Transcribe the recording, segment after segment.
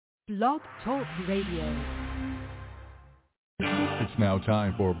Blog Talk Radio. It's now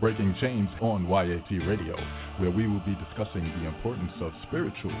time for Breaking Chains on YAT Radio, where we will be discussing the importance of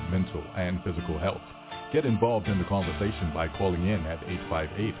spiritual, mental, and physical health. Get involved in the conversation by calling in at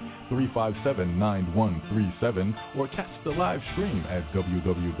 858-357-9137 or catch the live stream at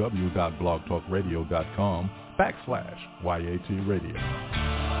www.blogtalkradio.com/YAT Radio.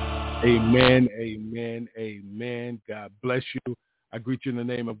 Amen, amen, amen. God bless you. I greet you in the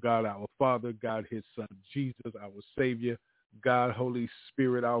name of God, our Father, God, his Son, Jesus, our Savior, God, Holy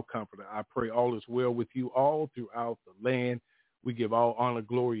Spirit, our Comforter. I pray all is well with you all throughout the land. We give all honor,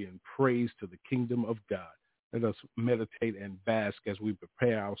 glory, and praise to the kingdom of God. Let us meditate and bask as we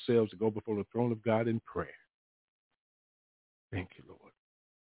prepare ourselves to go before the throne of God in prayer. Thank you, Lord.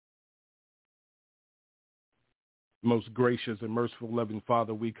 Most gracious and merciful, loving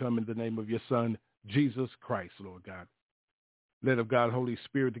Father, we come in the name of your Son, Jesus Christ, Lord God. Led of God, Holy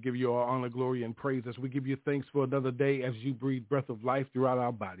Spirit, to give you all honor, glory, and praise as we give you thanks for another day as you breathe breath of life throughout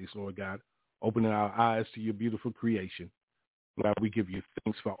our bodies, Lord God, opening our eyes to your beautiful creation. God, we give you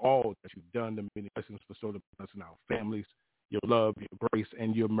thanks for all that you've done, the many blessings bestowed upon us and our families, your love, your grace,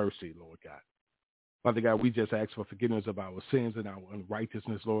 and your mercy, Lord God. Father God, we just ask for forgiveness of our sins and our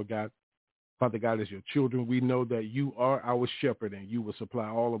unrighteousness, Lord God. Father God, as your children, we know that you are our shepherd and you will supply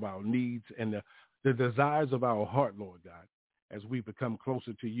all of our needs and the desires of our heart, Lord God. As we become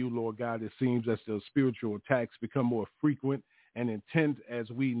closer to you, Lord God, it seems as the spiritual attacks become more frequent and intense as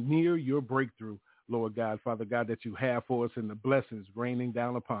we near your breakthrough, Lord God, Father God, that you have for us and the blessings raining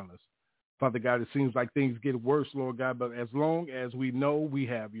down upon us. Father God, it seems like things get worse, Lord God, but as long as we know we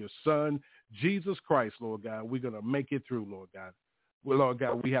have your Son, Jesus Christ, Lord God, we're going to make it through, Lord God. Well, Lord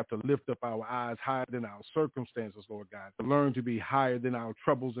God, we have to lift up our eyes higher than our circumstances, Lord God, to learn to be higher than our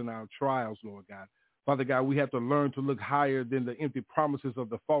troubles and our trials, Lord God. Father God, we have to learn to look higher than the empty promises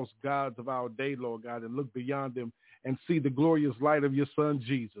of the false gods of our day, Lord God, and look beyond them and see the glorious light of your Son,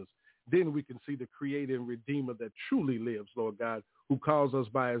 Jesus. Then we can see the creator and redeemer that truly lives, Lord God, who calls us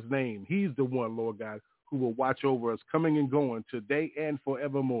by his name. He's the one, Lord God, who will watch over us coming and going today and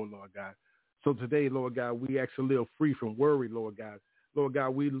forevermore, Lord God. So today, Lord God, we actually live free from worry, Lord God. Lord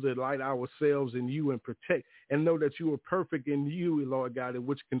God, we delight ourselves in you and protect and know that you are perfect in you, Lord God, and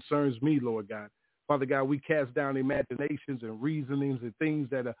which concerns me, Lord God. Father God, we cast down imaginations and reasonings and things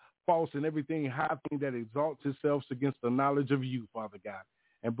that are false and everything high thing that exalts itself against the knowledge of you, Father God,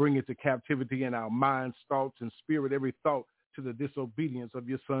 and bring it to captivity in our minds, thoughts, and spirit, every thought to the disobedience of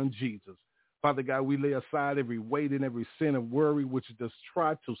your Son, Jesus. Father God, we lay aside every weight and every sin of worry, which does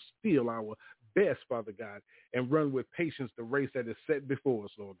try to steal our best, Father God, and run with patience the race that is set before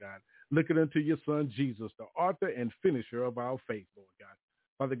us, Lord God. Looking unto your Son, Jesus, the author and finisher of our faith, Lord God.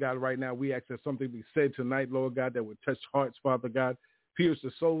 Father God, right now we ask that something be said tonight, Lord God, that would touch hearts, Father God, pierce the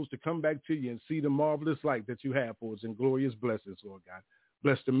souls to come back to you and see the marvelous light that you have for us and glorious blessings, Lord God.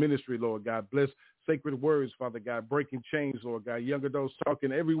 Bless the ministry, Lord God. Bless sacred words, Father God, breaking chains, Lord God. Young adults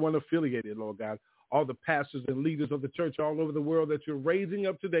talking, everyone affiliated, Lord God. All the pastors and leaders of the church all over the world that you're raising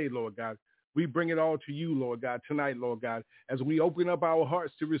up today, Lord God. We bring it all to you, Lord God, tonight, Lord God, as we open up our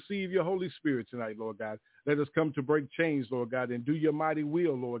hearts to receive your Holy Spirit tonight, Lord God. Let us come to break chains, Lord God, and do your mighty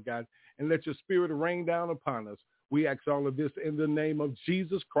will, Lord God, and let your spirit rain down upon us. We ask all of this in the name of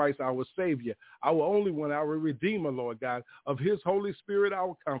Jesus Christ, our Savior, our only one, our Redeemer, Lord God, of his Holy Spirit,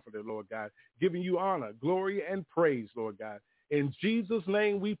 our Comforter, Lord God, giving you honor, glory, and praise, Lord God. In Jesus'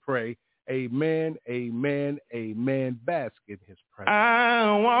 name we pray. Amen, amen, amen. Bask in his presence.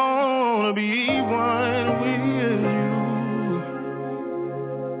 I want to be one with you.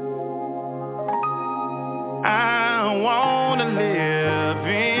 I want to live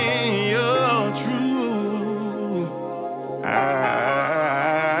in your truth. I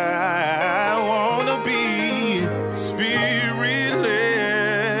want to be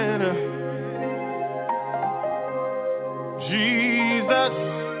spirit-led. Jesus,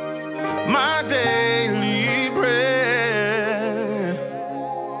 my daily bread.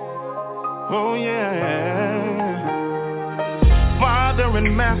 Oh yeah. Father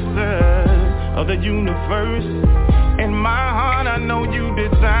and Master of the universe, in my heart I know you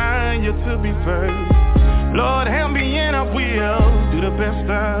desire to be first. Lord, help me and I will do the best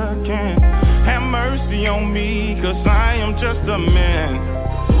I can. Have mercy on me, cause I am just a man.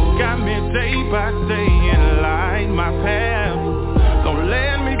 Got me day by day and light my path. Don't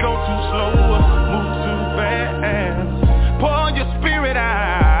let me go too slow, move too fast. Pour your spirit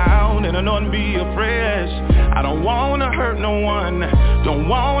out and anoint me afresh. I don't wanna hurt no one, don't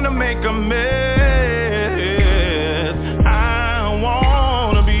wanna make a mess. I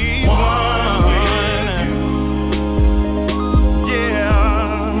wanna be one with you.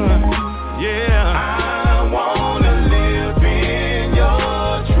 Yeah.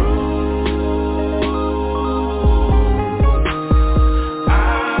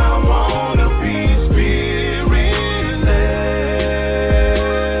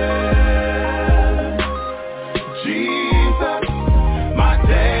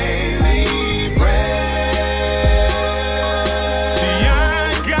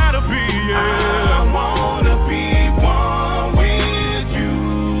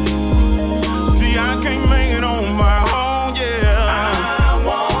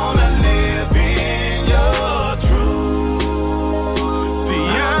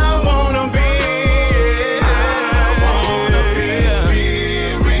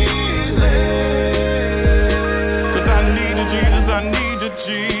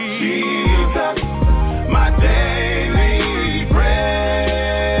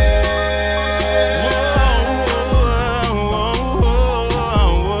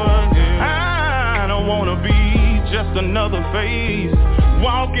 another phase.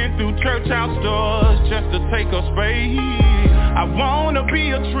 Walking through church house doors just to take up space. I wanna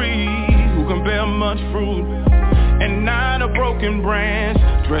be a tree who can bear much fruit, and not a broken branch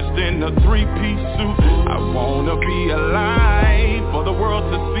dressed in a three-piece suit. I wanna be alive for the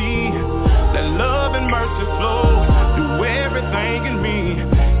world to see that love and mercy flow through everything in me.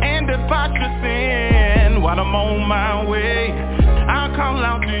 And if I should sin while I'm on my way, I'll call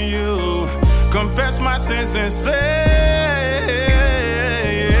out to you, confess my sins and say,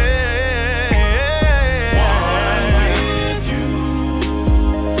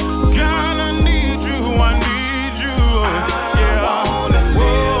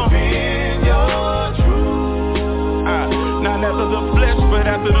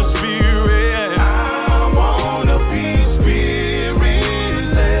 after the spirit, I wanna be spirit-led.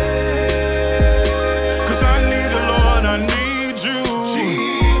 'Cause I need the Lord, I need you,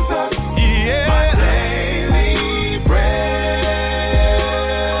 Jesus, yeah, my daily bread.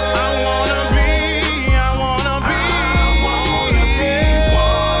 I wanna be one with you.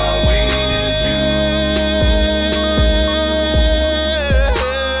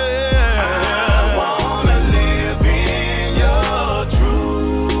 I wanna live in your truth.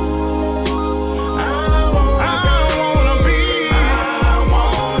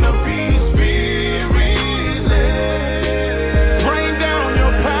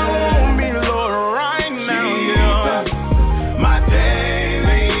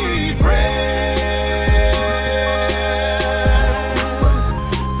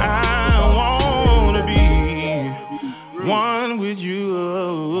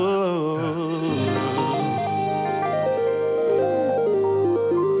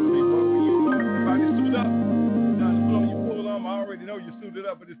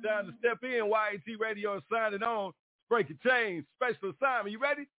 But it's time to step in. YAT Radio is signing on. Breaking Chains, special assignment. You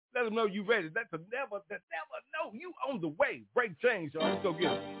ready? Let them know you ready. Let the never know you on the way. Break Chains, y'all. Let's go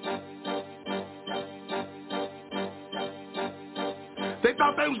get it. They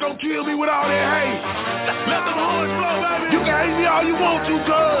thought they was gonna kill me with all that hate. Let them horns blow, baby. You can hate me all you want to,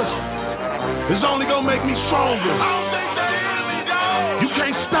 cuz it's only gonna make me stronger. I don't think they hear me, dog. You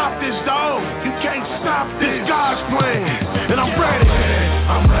can't stop this, dog. You can't stop this. God's plan. And I'm ready.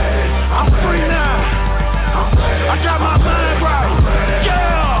 I'm ready. I'm free now. I'm ready. I got my mind right.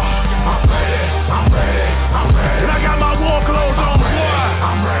 Yeah. I'm ready. I'm ready. I'm ready. And I got my war clothes on, boy.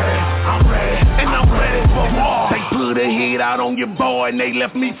 I'm ready. I'm ready. And I'm ready for war. They put a hit out on your boy and they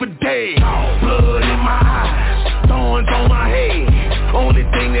left me for dead. Blood in my eyes, thorns on my head. Only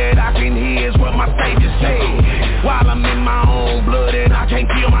thing that I can hear is what my Savior said. While I'm in my own blood and I can't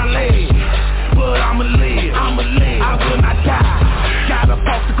feel my legs, but I'ma live, I will not die. Got up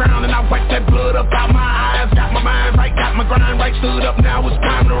off the ground and I wiped that blood up out my eyes. Got my mind right, got my grind right, stood up, now it's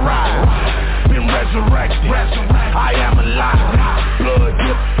time to rise. Been resurrected, I am alive. Blood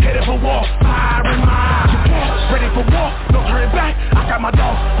drip, headed for war, fire in my eyes. Ready for war, no turning back, I got my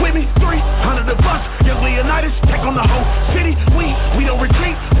dogs with me, 300 of us. Young Leonidas, take on the whole city. We don't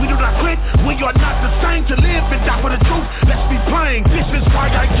retreat, we do not quit. We are not the same, to live and die for the truth. Let's be plain, this is why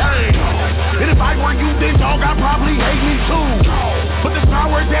I came. And if I were you, then dog, I'd probably hate me too. But the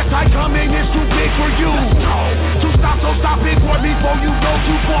power that I come in is too big for you. So stop it, boy, before you go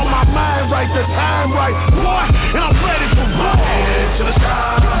too far. My mind right, the time right, boy, and I'm ready for war. Head to the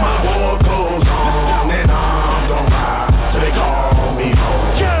sky, my war goes on, and I'm gonna ride till they call me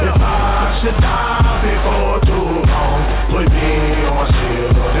home. Yeah. If I should die before too long, put me on my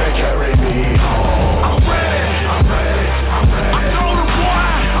shield and carry me home. I'm ready, I'm ready, I'm ready. I told him, boy,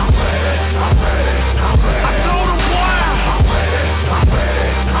 I'm ready, I'm ready, I'm ready. I told him, boy, I'm ready, I'm ready,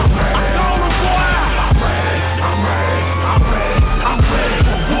 I'm ready. I told him, boy, I'm ready, I'm ready, I'm ready, I'm ready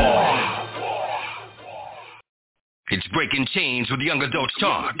for war. It's Breaking Chains with Young Adults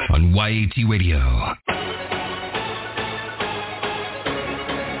Talk on YAT Radio.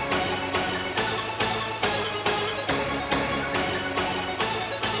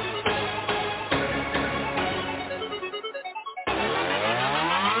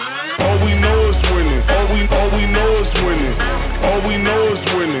 All we know is winning. All we know is winning. All we know is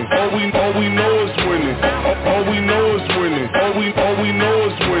winning. All we know is winning. All we know is winning. All we know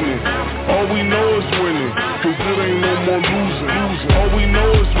is winning. All we know is winning. 'Cause it ain't no more losing. All we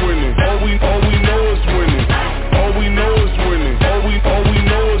know is winning. All we know is winning. All we know is winning. All we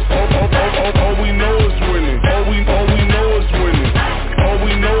know is all we know is winning. All we know is winning. All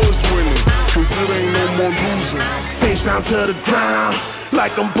we know is winning. 'Cause it ain't no more losing. Face down to the ground.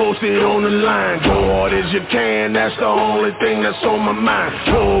 like I'm posted on the line. Go hard as you can, that's the only thing that's on my mind.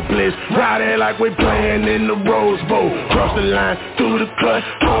 Hopeless, ride it like we're playing in the Rose Bowl. Cross the line, through the cut,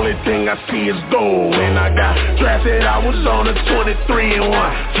 only thing I see is gold. When I got drafted, I was on a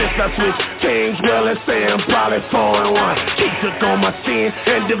 23-1. Since I switched teams, well, let's say I'm probably 4-1. He took on my sin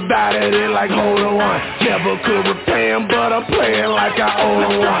and divided it like hole in one. Never could repay him, but I'm playing like I owe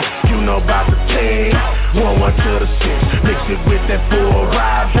him one. You know about the team, 1-1 to the 6. Mix it with that full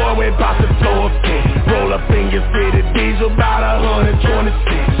ride, boy, we about to throw a fit. Roll up in your fitted diesel, about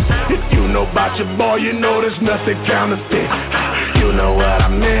 126. If you know about your boy, you know there's nothing counterfeit. You know what I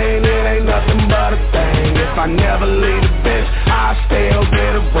mean, it ain't nothing but a thing. If I never leave the bench, I still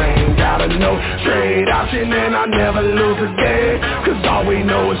get a ring. Got a no trade option and I never lose a game. Cause all we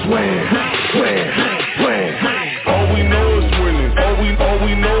know is win, win, win. All we know is winning. All we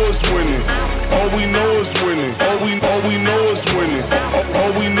know is winning. All we know is winning. All we know is winning.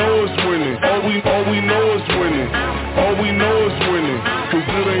 All we know is winning. All we know is winning. All we know is winning. Cause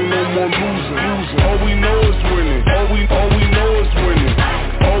it ain't no more losing. All we know is winning. All we know is winning.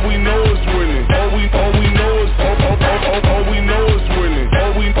 All we know is winning. All we know is all we know is winning.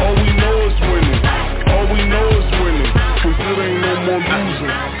 All we know is winning. All we know is winning. Cause it ain't no more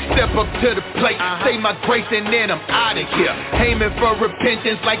losing. Step up to the plate, say my grace and then I'm out of here. Aiming for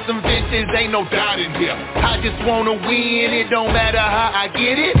repentance like some vengeance, ain't no doubt in here. I just wanna win, it don't matter how I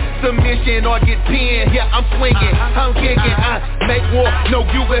get it. Submission or get pinned, yeah, I'm swinging, I'm kicking. I make war, no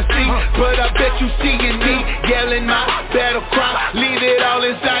UFC, but I bet you seeing me yelling my battle cry. Leave it all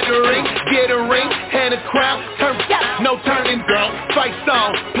inside the ring, get a ring and a crown. No turning back, fight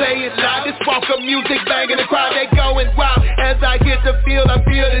song, play it loud. This walk of music banging the crowd, they going wild. As I hit the field, I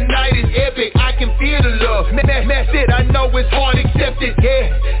feel the night is epic. I can feel the love, that's it. I know it's hard accepted, yeah.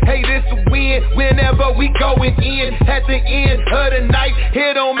 Hey, this a win whenever we going in. At the end of the night,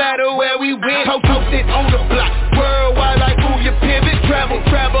 it don't matter where we win. Posted on the block, worldwide like who you pivot. Travel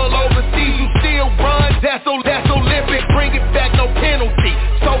overseas, you still run. That's Olympic, bring it back, no penalty.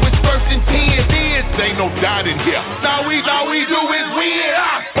 So it's 1st and 10, this ain't no doubt in here. All we do is win.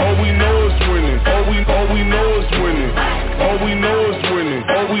 All we know is winning. All we know is winning. All we know is winning.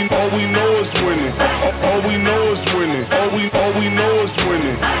 All we know is winning. All we know is winning. All we know is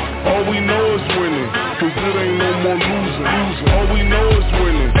winning. All we know is winning. Cause it ain't no more losing. All we know is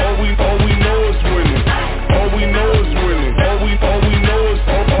winning. All we know is winning. All we know is winning. All we know is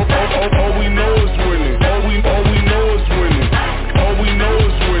all we know is winning. All we know is winning. All we know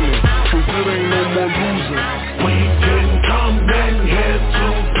is winning. Cause it ain't no more losing. We didn't come in here to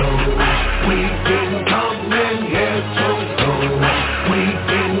go. We didn't come in here to go. We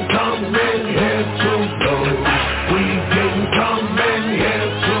didn't come in here to go. We didn't come in here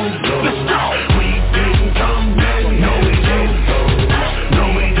to go. Let's go. We didn't come in. No, we didn't go. No,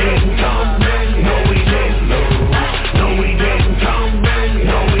 we didn't come in. No, we didn't go. No, we didn't come in.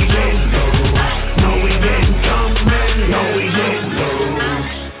 No, we didn't go. No, we didn't come in. No, we didn't go.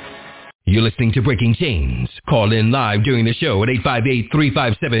 You're listening to Breaking Chains. Call in live during the show at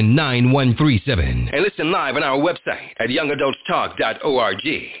 858-357-9137. And listen live on our website at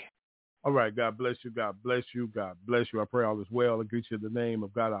youngadultstalk.org. All right, God bless you, God bless you, God bless you. I pray all is well. I greet you in the name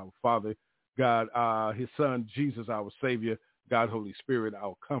of God our Father, God his Son, Jesus our Savior, God Holy Spirit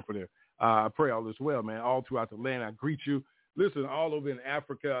our Comforter. I pray all is well, man, all throughout the land. I greet you. Listen, all over in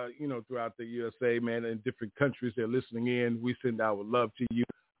Africa, throughout the USA, man, in different countries they're listening in. We send our love to you.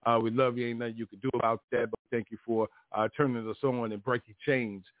 We love you. Ain't nothing you can do about that, but thank you for turning us on and breaking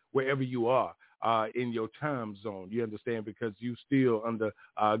chains wherever you are in your time zone. You understand? Because you still under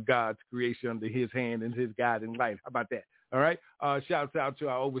God's creation, under his hand and his guiding light. How about that? All right. Shouts out to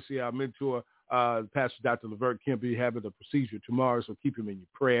our overseer, our mentor, Pastor Dr. Levert Kempe, having a procedure tomorrow, so keep him in your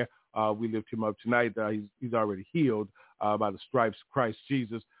prayer. We lift him up tonight. He's already healed by the stripes of Christ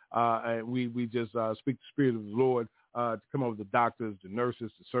Jesus. And we just speak the Spirit of the Lord to come over the doctors, the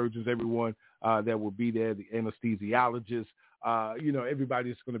nurses, the surgeons, everyone that will be there, the anesthesiologists,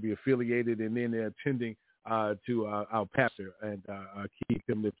 everybody's going to be affiliated, and then they're attending to our pastor, and keep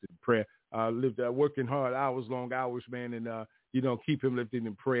him lifted in prayer. Working hard hours, long hours, man, and keep him lifted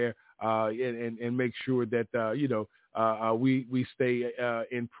in prayer, and make sure that we stay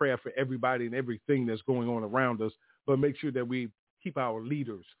in prayer for everybody and everything that's going on around us, but make sure that we keep our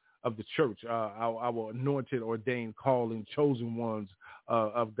leaders of the church, our anointed, ordained, calling, chosen ones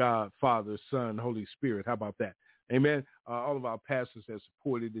of God, Father, Son, Holy Spirit. How about that? Amen. All of our pastors have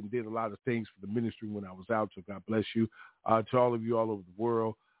supported and did a lot of things for the ministry when I was out, so God bless you. To all of you all over the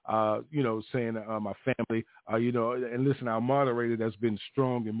world, saying my family, and listen, our moderator that's been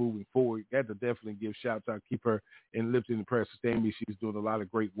strong and moving forward. Got to definitely give shouts out, keep her in lifting the prayer, sustain me. She's doing a lot of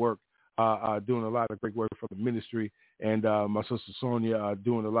great work, for the ministry, and my sister Sonia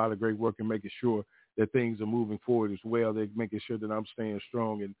doing a lot of great work and making sure that things are moving forward as well. They're making sure that I'm staying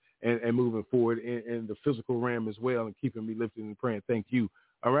strong and moving forward in the physical realm as well, and keeping me lifted and praying. Thank you.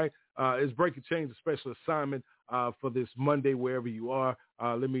 All right. It's Breaking Chains, a special assignment for this Monday, wherever you are.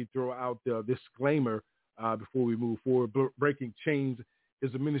 Let me throw out the disclaimer before we move forward. Breaking Chains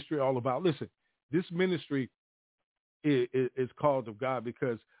is a ministry all about, listen, this ministry is called of God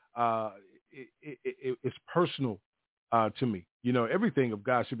because it's personal to me. Everything of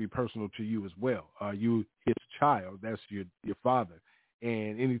God should be personal to you as well. You, his child, that's your father.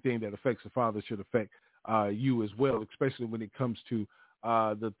 And anything that affects the father should affect you as well, especially when it comes to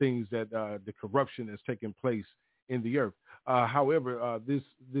the things that the corruption that's taking place in the earth. However, this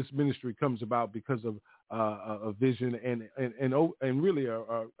ministry comes about because of a vision and really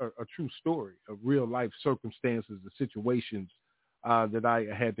a true story of real life circumstances, the situations that I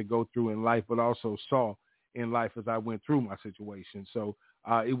had to go through in life, but also saw in life as I went through my situation. So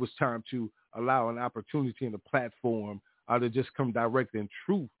it was time to allow an opportunity and a platform to just come direct and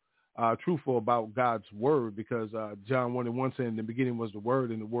truthful about God's word, because John 1:1 said, in the beginning was the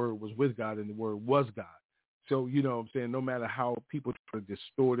word, and the word was with God, and the word was God. So, I'm saying, no matter how people try to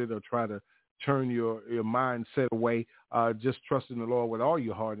distort it or try to turn your mindset away, just trust in the Lord with all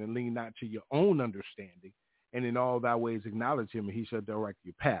your heart and lean not to your own understanding, and in all thy ways acknowledge him, and he shall direct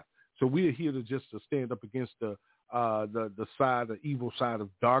your path. So we are here to stand up against the evil side of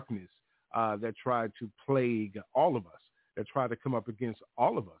darkness that tried to plague all of us, that tried to come up against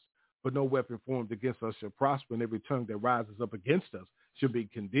all of us. But no weapon formed against us shall prosper, and every tongue that rises up against us should be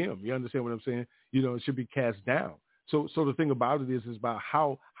condemned. You understand what I'm saying? It should be cast down. So the thing about it is about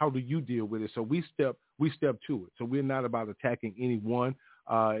how do you deal with it? So we step to it. So we're not about attacking anyone,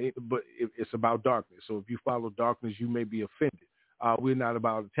 but it's about darkness. So if you follow darkness, you may be offended. We're not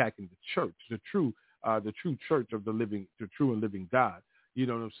about attacking the church, the true church of the true and living God. You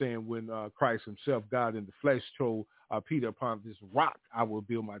know what I'm saying? When Christ himself, God in the flesh, told Peter, upon this rock I will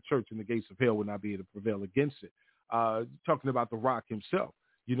build my church, and the gates of hell will not be able to prevail against it. Talking about the rock himself,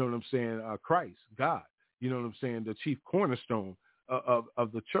 you know what I'm saying? Christ, God, you know what I'm saying? The chief cornerstone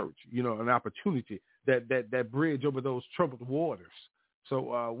of the church, an opportunity, that bridge over those troubled waters.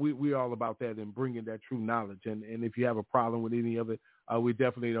 So we're all about that and bringing that true knowledge. And if you have a problem with any of it, we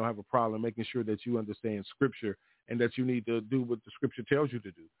definitely don't have a problem making sure that you understand Scripture and that you need to do what the Scripture tells you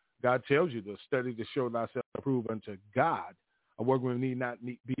to do. God tells you to study to show thyself approved unto God, a workman need not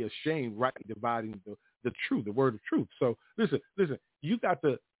be ashamed, rightly dividing the truth, the word of truth. So listen, you got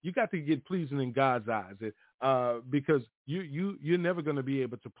to get pleasing in God's eyes, because you're never going to be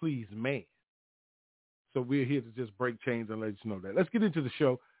able to please man. So we're here to just break chains and let you know that. Let's get into the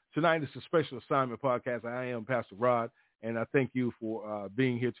show. Tonight is a special assignment podcast. I am Pastor Rod, and I thank you for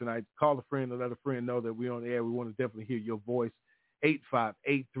being here tonight. Call a friend or let a friend know that we're on the air. We want to definitely hear your voice.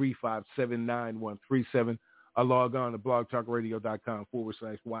 858-357-9137. Log on to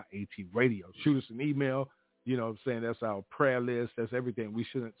blogtalkradio.com/YAT radio. Shoot us an email. You know what I'm saying? That's our prayer list. That's everything. We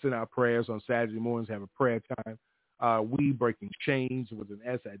should send our prayers on Saturday mornings, have a prayer time. We Breaking Chains with an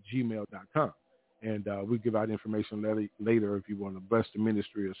S at gmail.com. And we give out information later if you want to bless the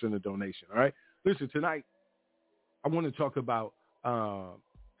ministry or send a donation. All right. Listen, tonight I want to talk about,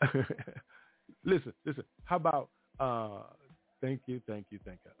 listen, how about, thank you.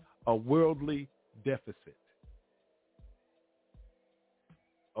 A worldly deficit.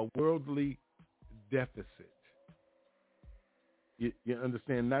 A worldly deficit. You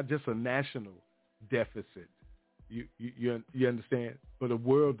understand? Not just a national deficit. You understand? But a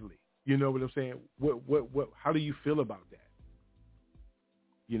worldly. You know what I'm saying? What? How do you feel about that?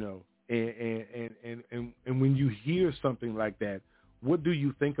 And when you hear something like that, what do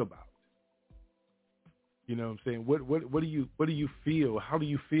you think about? You know what I'm saying? What do you feel? How do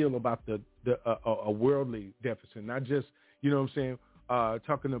you feel about a worldly deficit? Not just, you know what I'm saying,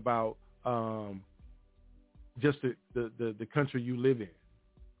 talking about just the country you live in.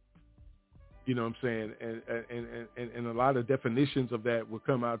 You know what I'm saying? And a lot of definitions of that will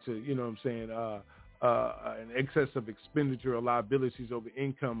come out to, you know what I'm saying, an excess of expenditure or liabilities over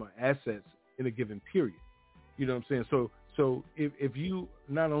income or assets in a given period. You know what I'm saying? So if you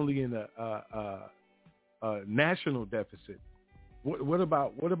not only in a national deficit, what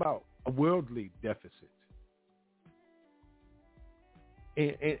about a worldly deficit?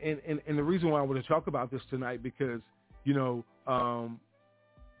 And the reason why I want to talk about this tonight, because,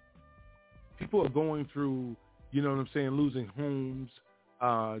 people are going through, you know what I'm saying, losing homes,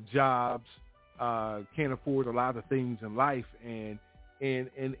 jobs, can't afford a lot of things in life, and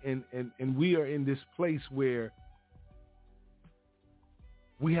we are in this place where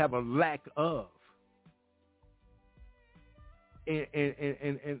we have a lack of and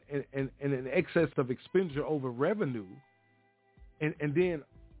an excess of expenditure over revenue, and then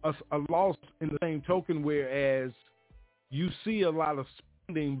a loss in the same token, whereas you see a lot of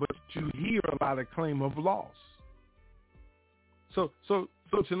spending, but you hear a lot of claim of loss. So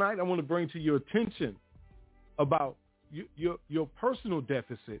tonight I want to bring to your attention about your personal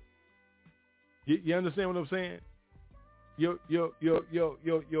deficit. You understand what I'm saying? Your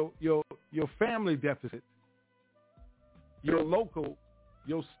family deficit, your local,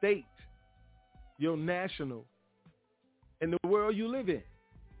 your state, your national, and the world you live in.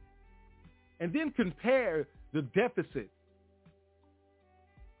 And then compare the deficit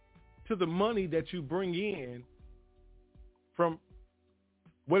to the money that you bring in from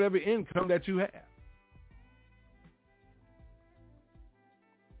whatever income that you have.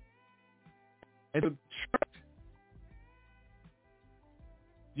 And subtract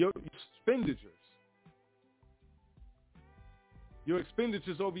your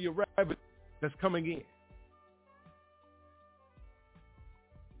expenditures over your revenue that's coming in.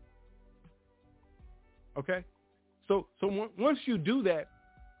 Okay? So once you do that,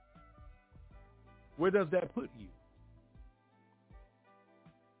 where does that put you?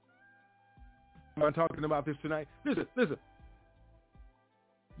 Am I talking about this tonight? Listen.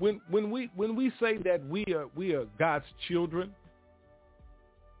 When we say that we are God's children,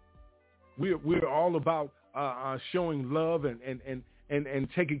 we're all about showing love and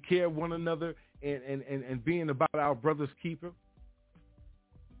taking care of one another and being about our brother's keeper.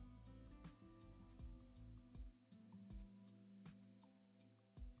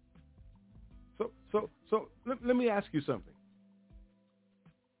 So let me ask you something.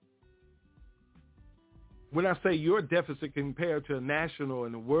 When I say your deficit compared to a national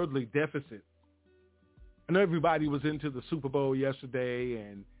and a worldly deficit, I know everybody was into the Super Bowl yesterday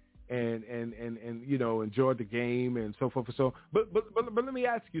and you know, enjoyed the game and so forth and so on. But let me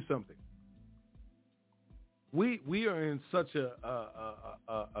ask you something. We are in such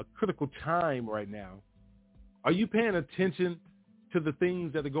a critical time right now. Are you paying attention to the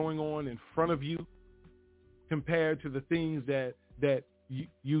things that are going on in front of you compared to the things that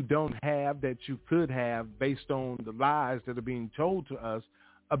you don't have that you could have, based on the lies that are being told to us,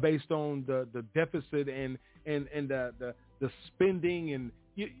 based on the deficit and the spending? And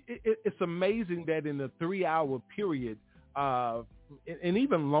it's amazing that in a 3-hour period, and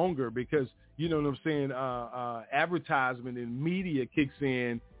even longer, because you know what I'm saying, advertisement and media kicks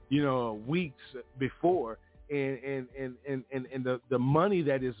in, you know, weeks before, and the money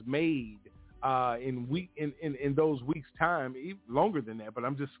that is made in those weeks' time, even longer than that, but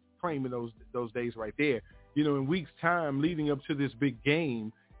I'm just claiming those days right there. You know, in weeks' time leading up to this big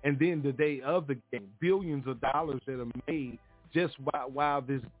game, and then the day of the game, billions of dollars that are made just while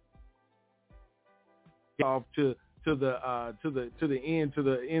this off to the end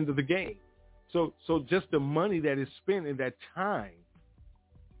of the game. So just the money that is spent in that time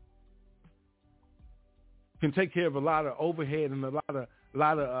can take care of a lot of overhead and a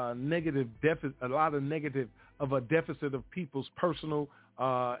lot of negative deficit, a deficit of people's personal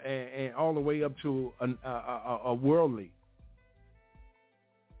and all the way up to a worldly.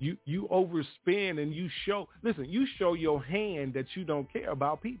 You overspend and you show your hand that you don't care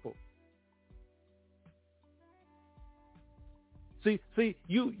about people. See,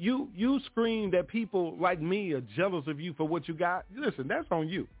 you scream that people like me are jealous of you for what you got. Listen, that's on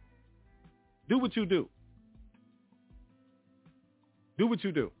you. Do what you do. Do what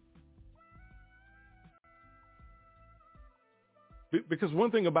you do. Because one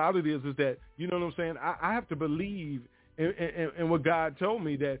thing about it is that, you know what I'm saying, I have to believe in what God told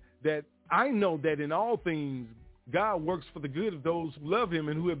me, that I know that in all things God works for the good of those who love him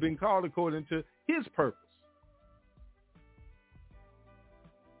and who have been called according to his purpose.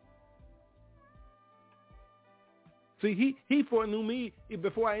 See, he foreknew me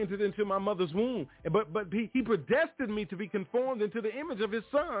before I entered into my mother's womb. But he predestined me to be conformed into the image of his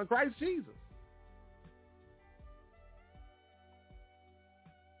son, Christ Jesus.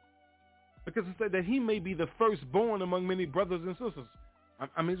 Because it said that he may be the firstborn among many brothers and sisters.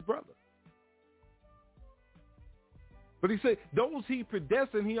 I'm his brother. But he said, those he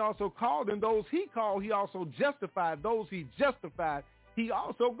predestined, he also called, and those he called, he also justified. Those he justified, he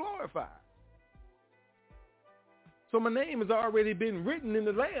also glorified. So my name has already been written in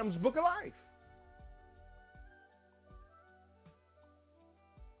the Lamb's Book of Life.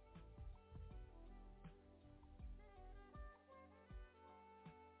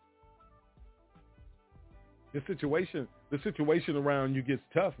 The situation around you gets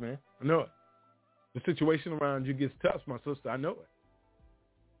tough, man. I know it. The situation around you gets tough, my sister. I know it.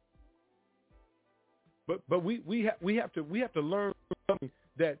 But we have to learn something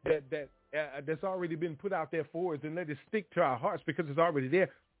that's already been put out there for us, and let it stick to our hearts because it's already there.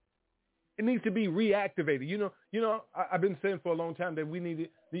 It needs to be reactivated. You know. I've been saying for a long time that we need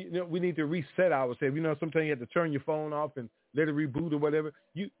to reset ourselves. You know, sometimes you have to turn your phone off and let it reboot or whatever.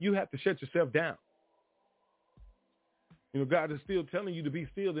 You have to shut yourself down. You know, God is still telling you to be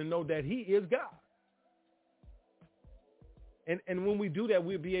still and know that He is God. And when we do that,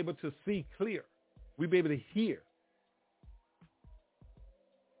 we'll be able to see clear. We'll be able to hear.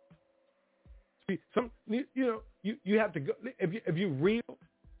 See, you have to go if you're real.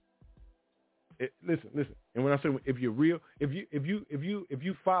 Listen. And when I say if you're real, if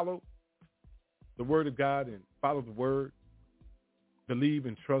you follow the Word of God and follow the Word, believe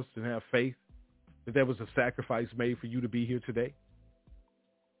and trust and have faith that there was a sacrifice made for you to be here today.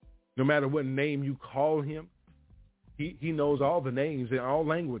 No matter what name you call Him, He knows all the names in all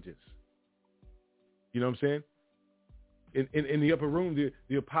languages. You know what I'm saying? In the upper room,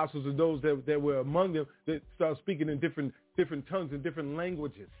 the apostles and those that were among them that started speaking in different tongues and different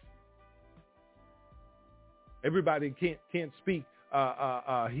languages. Everybody can't speak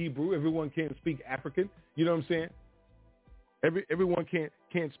Hebrew. Everyone can't speak African. You know what I'm saying? Everyone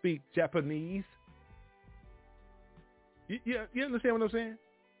can't speak Japanese. You understand what I'm saying?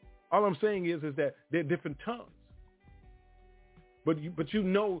 All I'm saying is that they're different tongues. But you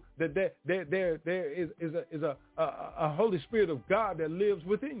know that there is a Holy Spirit of God that lives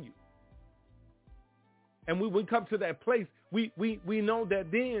within you. And when we come to that place, we know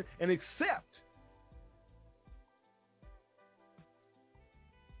that then and accept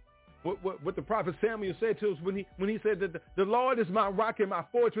what the prophet Samuel said to us when he said that the Lord is my rock and my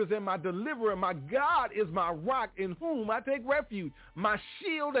fortress and my deliverer. My God is my rock in whom I take refuge, my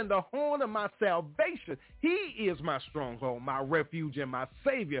shield and the horn of my salvation. He is my stronghold, my refuge and my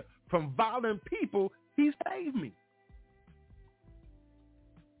savior. From violent people, He saved me.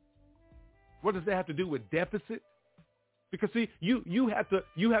 What does that have to do with deficit? Because see, you have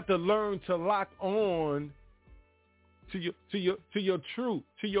to learn to lock on to your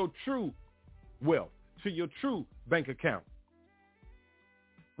true wealth, to your true bank account.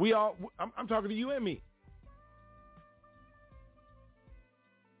 I'm talking to you and me.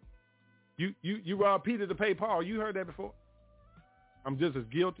 You robbed Peter to pay Paul. You heard that before? I'm just as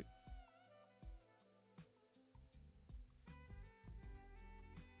guilty.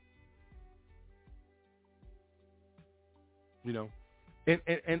 You know. And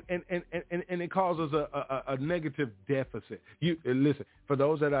it causes a negative deficit. You listen, for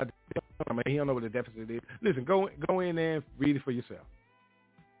those that are, I mean, he don't know what the deficit is. Listen, go in there and read it for yourself.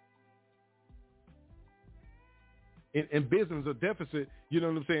 In business, a deficit, you know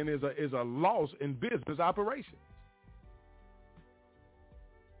what I'm saying, is a loss in business operations.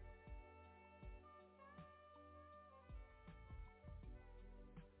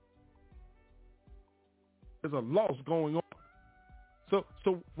 There's a loss going on.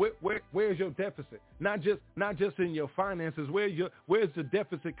 So where's your deficit? Not just in your finances. Where's the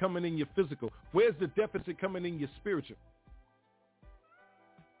deficit coming in your physical? Where's the deficit coming in your spiritual?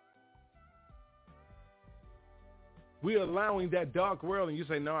 We're allowing that dark world, and you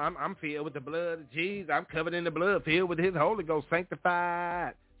say, no, I'm filled with the blood of Jesus. I'm covered in the blood, filled with His Holy Ghost,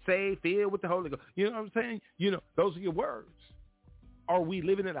 sanctified, saved, filled with the Holy Ghost. You know what I'm saying? You know, those are your words. Are we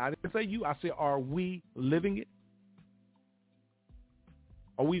living it? I didn't say you. I said, are we living it?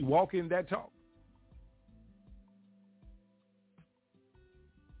 Are we walking that talk?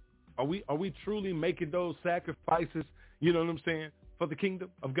 Are we truly making those sacrifices, you know what I'm saying, for the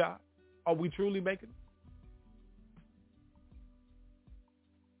kingdom of God? Are we truly making them?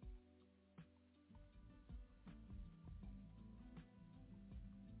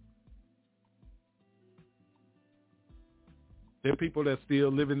 There are people that still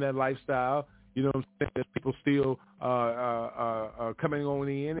living that lifestyle. You know what I'm saying? There's people still coming on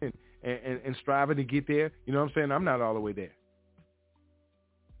in and striving to get there. You know what I'm saying? I'm not all the way there.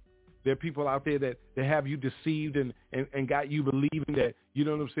 There are people out there that have you deceived and got you believing that, you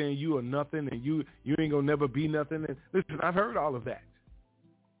know what I'm saying, you are nothing and you ain't going to never be nothing. And listen, I've heard all of that.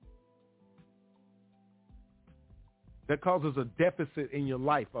 That causes a deficit in your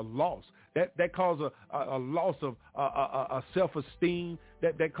life, a loss. That causes a loss of a self-esteem.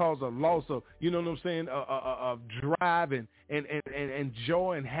 That causes a loss of, you know what I'm saying, of drive and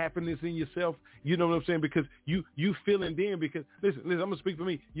joy and happiness in yourself. You know what I'm saying? Because you feeling then, because listen, I'm going to speak for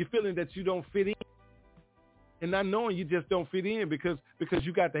me. You're feeling that you don't fit in. and not knowing you just don't fit in because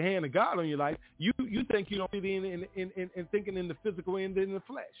you got the hand of God on your life. You think you don't fit in thinking in the physical and in the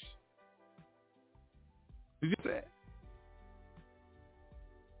flesh. Did you say that?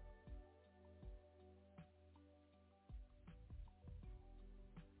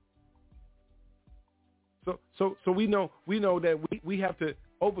 So we know that we have to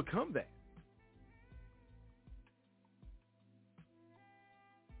overcome that.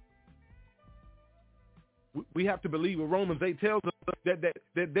 We have to believe what Romans 8 tells us that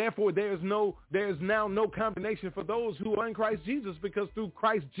therefore there is now no condemnation for those who are in Christ Jesus, because through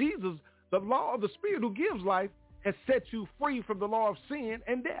Christ Jesus, the law of the Spirit who gives life has set you free from the law of sin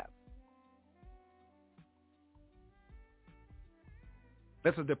and death.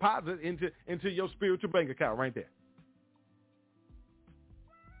 That's a deposit into your spiritual bank account right there.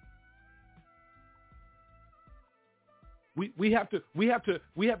 We have to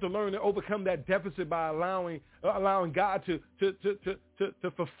learn to overcome that deficit by allowing God to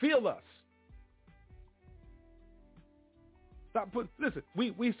fulfill us. Listen,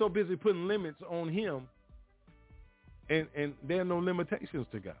 we so busy putting limits on him, and there are no limitations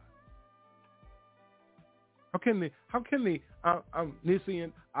to God. How can the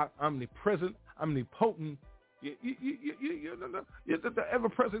omniscient, omnipresent, omnipotent, the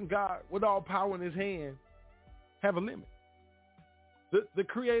ever-present God with all power in his hand have a limit? The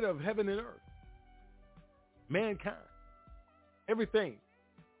creator of heaven and earth, mankind, everything.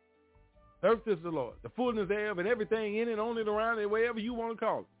 The earth is the Lord, the fullness thereof, and everything in it, on it, around it, wherever you want to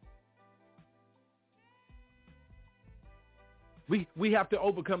call it. We have to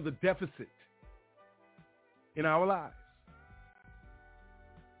overcome the deficit in our lives.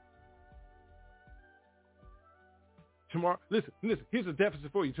 Tomorrow, listen, here's a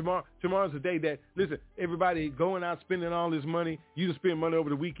deficit for you. Tomorrow's a day that, listen, everybody going out spending all this money. You done spend money over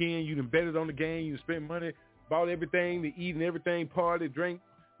the weekend. You done bet it on the game. You done spend money, bought everything, to eat and everything, party, drink,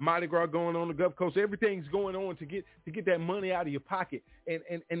 Mardi Gras going on the Gulf Coast. Everything's going on to get that money out of your pocket. And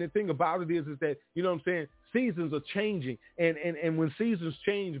the thing about it is that, you know what I'm saying, seasons are changing. And when seasons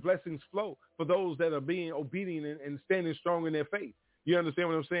change, blessings flow for those that are being obedient and standing strong in their faith. You understand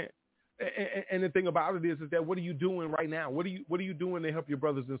what I'm saying? And the thing about it is that what are you doing right now? What are you doing to help your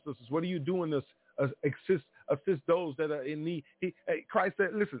brothers and sisters? What are you doing to assist those that are in need? Christ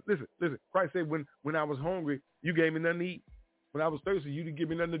said, listen. Christ said, when I was hungry, you gave me nothing to eat. When I was thirsty, you didn't give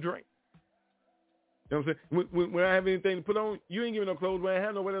me nothing to drink. You know what I'm saying? When I have anything to put on, you ain't giving no clothes. When I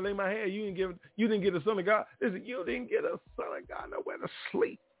have nowhere to lay my head, you didn't get a son of God. Listen, you didn't get a son of God nowhere to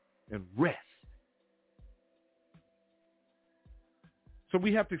sleep and rest. So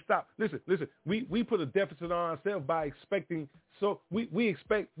we have to stop. Listen. We put a deficit on ourselves by expecting. So we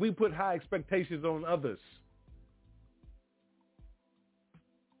put high expectations on others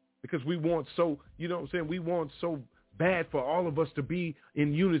because we want so, you know what I'm saying? We want so bad for all of us to be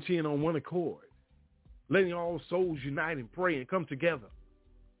in unity and on one accord, letting all souls unite and pray and come together.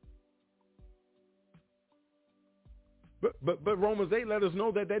 But Romans 8 let us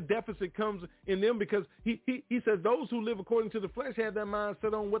know that deficit comes in them because he says those who live according to the flesh have their mind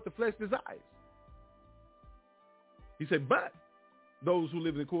set on what the flesh desires. He said, but those who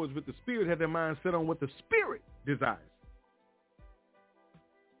live in accordance with the Spirit have their mind set on what the Spirit desires.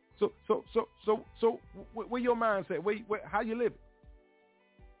 So where your mindset? How you living?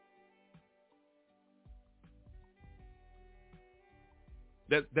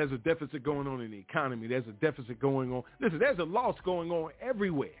 There's a deficit going on in the economy. There's a deficit going on. Listen, there's a loss going on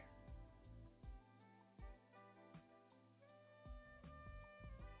everywhere.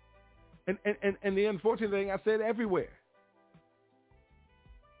 And the unfortunate thing, I said everywhere.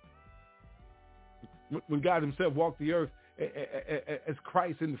 When God himself walked the earth as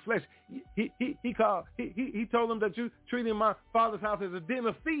Christ in the flesh, he told them that you treating my Father's house as a den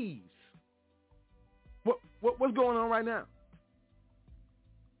of thieves. What's going on right now?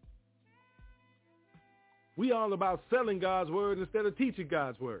 We all about selling God's word instead of teaching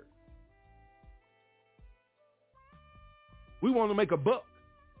God's word. We want to make a buck.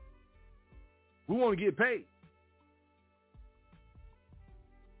 We want to get paid.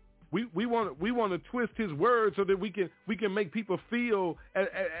 We want to twist his word so that we can make people feel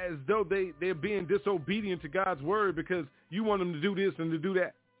as though they're being disobedient to God's word because you want them to do this and to do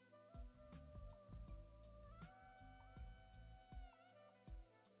that.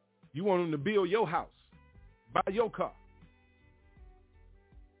 You want them to build your house, buy your car.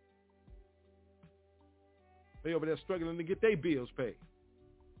 They over there struggling to get their bills paid.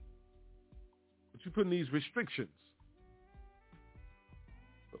 But you put in these restrictions.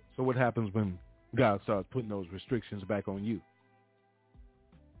 So what happens when God starts putting those restrictions back on you?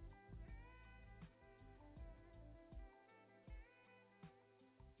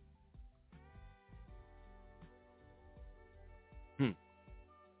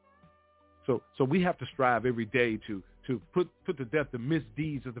 So we have to strive every day to put to death the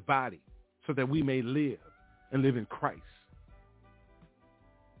misdeeds of the body so that we may live and live in Christ.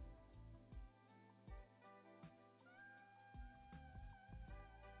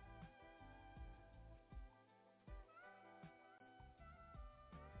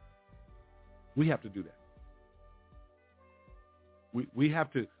 We have to do that. We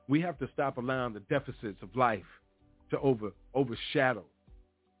have to stop allowing the deficits of life to overshadow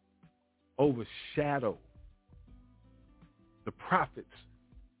the profits.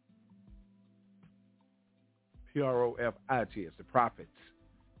 Profits, the profits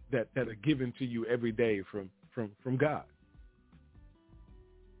that are given to you every day from God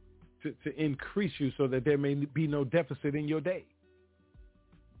to increase you so that there may be no deficit in your day.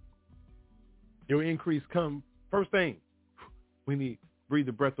 Your increase comes first thing. We need to breathe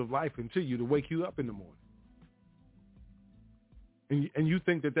the breath of life into you to wake you up in the morning. And you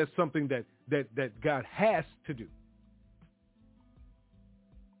think that that's something that God has to do.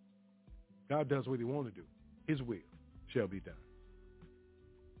 God does what he wants to do. His will shall be done.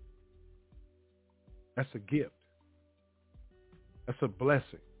 That's a gift. That's a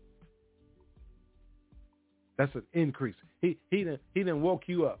blessing. That's an increase. He done woke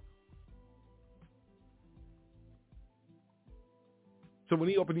you up. So when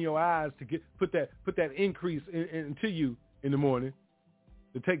he opened your eyes to put that increase into you in the morning,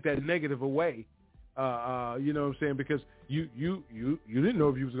 to take that negative away, you know what I'm saying? Because you didn't know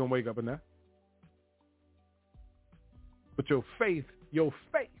if you was gonna wake up or not. But your faith, you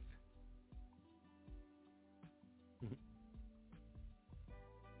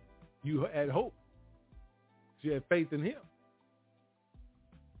had hope. You had faith in him.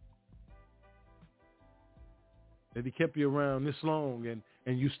 That he kept you around this long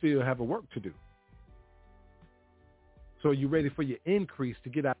and you still have a work to do. So are you ready for your increase to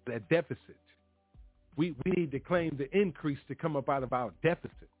get out of that deficit? We need to claim the increase to come up out of our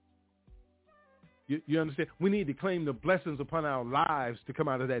deficit. You understand? We need to claim the blessings upon our lives to come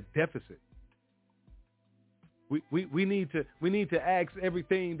out of that deficit. We need to ask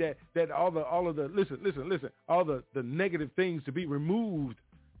everything that all the negative things to be removed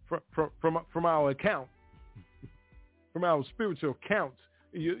from our account. From our spiritual accounts,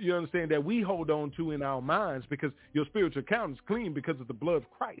 you understand, that we hold on to in our minds, because your spiritual account is clean because of the blood of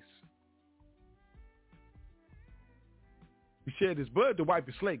Christ. He shed his blood to wipe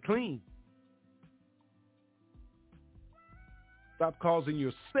your slate clean. Stop causing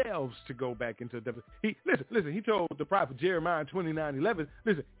yourselves to go back into deficit. Listen, he told the prophet Jeremiah 29:11,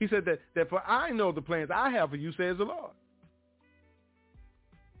 listen, he said that for I know the plans I have for you, says the Lord.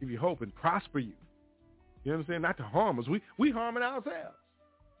 Give you hope and prosper you. You understand? Not to harm us. We harming ourselves.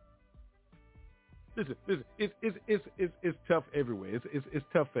 Listen. It's tough everywhere. It's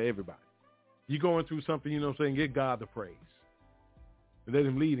tough for everybody. You're going through something, you know what I'm saying? Give God the praise. And let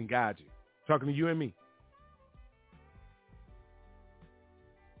him lead and guide you. Talking to you and me.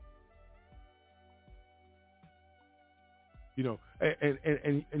 You know,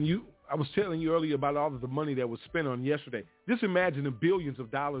 and you, I was telling you earlier about all of the money that was spent on yesterday. Just imagine the billions of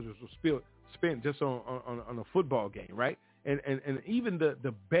dollars was spent just on a football game, right? And even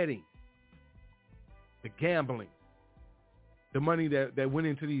the betting, the gambling, the money that went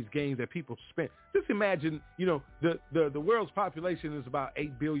into these games that people spent. Just imagine, you know, the world's population is about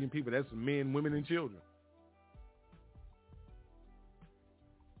 8 billion people. That's men, women, and children.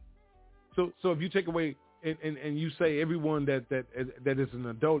 So if you take away and you say everyone that is an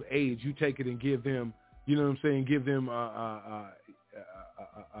adult age, you take it and give them, you know what I'm saying, give them $1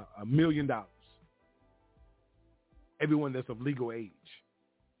 million. Everyone that's of legal age,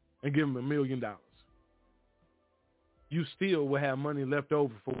 and give them $1 million. You still will have money left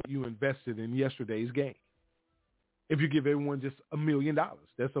over for what you invested in yesterday's game. If you give everyone just $1 million,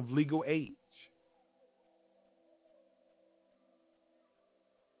 that's of legal age.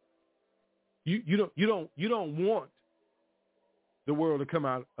 You don't want the world to come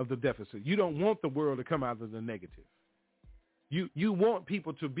out of the deficit. You don't want the world to come out of the negative. You want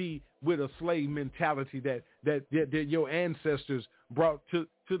people to be with a slave mentality that your ancestors brought to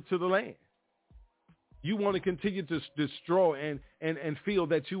the land. You want to continue to destroy and feel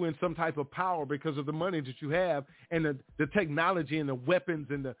that you're in some type of power because of the money that you have and the technology and the weapons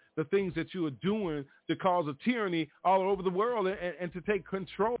and the things that you are doing to cause a tyranny all over the world and to take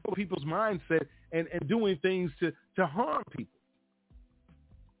control of people's mindset and doing things to harm people.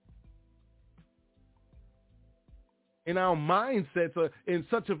 And our mindsets are in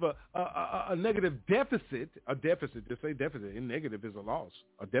such of a negative deficit, just say deficit, and negative is a loss.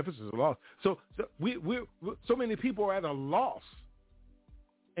 A deficit is a loss. So we're so many people are at a loss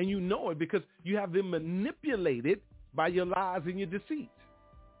And you know it because you have them manipulated by your lies and your deceit.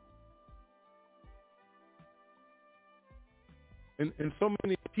 And so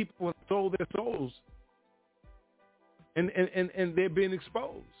many people have sold their souls and they're being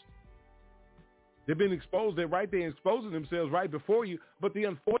exposed. They're being exposed. They're right there exposing themselves right before you. But the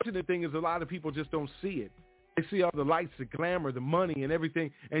unfortunate thing is a lot of people just don't see it. They see all the lights, the glamour, the money and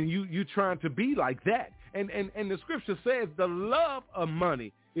everything, and you trying to be like that. And the scripture says the love of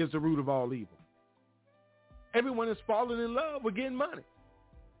money is the root of all evil. Everyone is falling in love with getting money.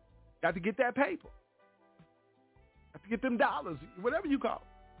 Got to get that paper. Got to get them dollars, whatever you call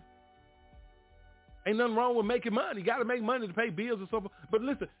it. Ain't nothing wrong with making money. You got to make money to pay bills and so forth. But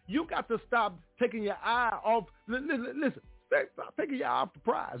listen, you got to stop taking your eye off. Listen, stop taking your eye off the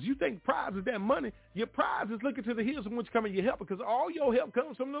prize. You think prize is that money. Your prize is looking to the hills from which coming your help, because all your help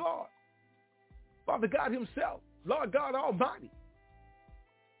comes from the Lord. Father God himself, Lord God Almighty.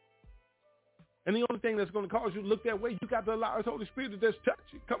 And the only thing that's going to cause you to look that way, you got to allow his Holy Spirit to just touch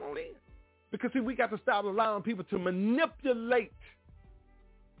you. Come on in. Because, see, we got to stop allowing people to manipulate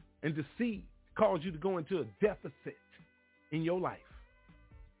and deceive, cause you to go into a deficit in your life.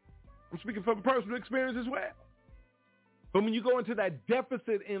 I'm speaking from personal experience as well. But when you go into that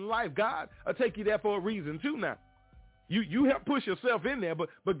deficit in life, God will take you there for a reason too now. You help push yourself in there, but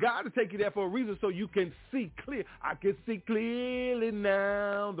God will take you there for a reason so you can see clear. I can see clearly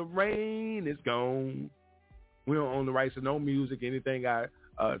now. The rain is gone. We don't own the rights to no music. Anything I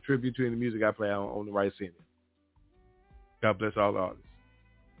attribute to any music I play, I don't own the rights in it. God bless all the artists.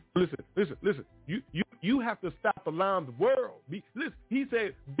 Listen. You have to stop allowing the world. Listen, he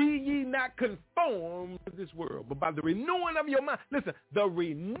said, be ye not conformed to this world, but by the renewing of your mind. Listen, the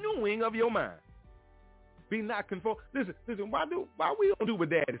renewing of your mind. Be not conformed. Listen, why we don't do what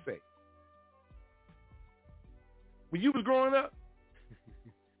Daddy say? When you was growing up,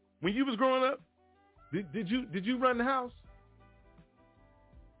 did you run the house?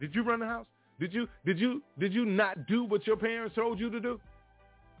 Did you run the house? Did you not do what your parents told you to do?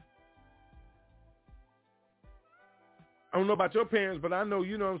 I don't know about your parents, but I know,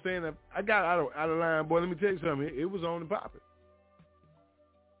 you know what I'm saying, I got out of line, boy. Let me tell you something. It was on and popping.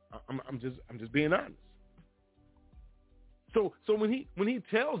 I'm just being honest. So when he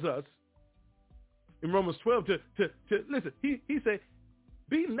tells us in Romans 12 to listen, he said,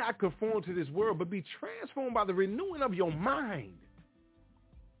 be not conformed to this world, but be transformed by the renewing of your mind.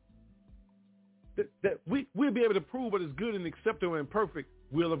 That we'll be able to prove what is good and acceptable and perfect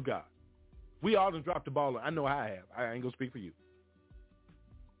will of God. We all done dropped the ball. I know I have. I ain't going to speak for you.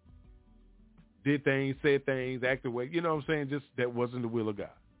 Did things, said things, acted way. You know what I'm saying? Just that wasn't the will of God.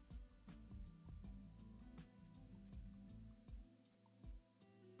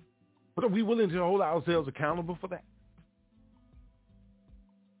 But are we willing to hold ourselves accountable for that?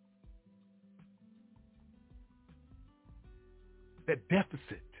 That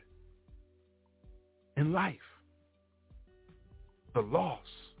deficit in life, the loss.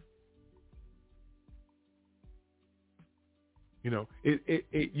 You know,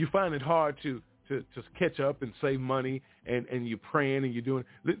 you find it hard to catch up and save money, and you're praying and you're doing.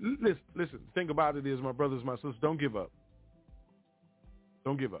 Listen, the thing about it is, my brothers, my sisters, don't give up.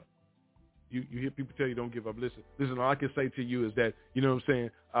 Don't give up. You hear people tell you don't give up. Listen, all I can say to you is that, you know what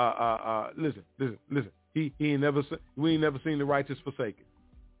I'm saying? Listen. We ain't never seen the righteous forsaken.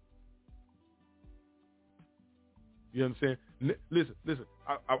 You understand? Listen.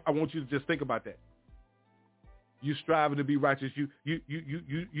 I want you to just think about that. You striving to be righteous.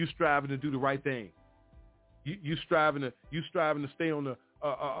 You striving to do the right thing. You striving to stay on the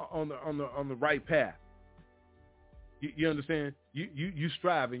right path. You understand? You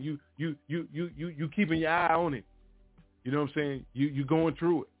striving. You keeping your eye on it. You know what I'm saying? You going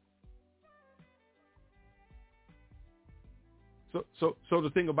through it. So the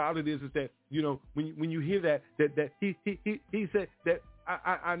thing about it is that, you know, when you hear that he said that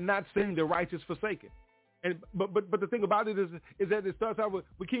I'm not seeing the righteous forsaken. And but the thing about it is that it starts out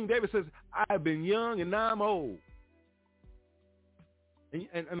with King David says, I've been young and now I'm old.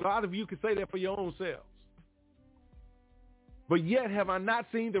 And a lot of you can say that for your own selves. But yet have I not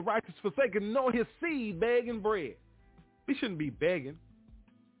seen the righteous forsaken, nor his seed begging bread. We shouldn't be begging.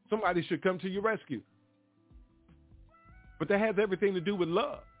 Somebody should come to your rescue. But that has everything to do with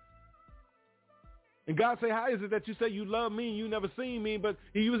love. And God say, how is it that you say you love me and you never seen me, but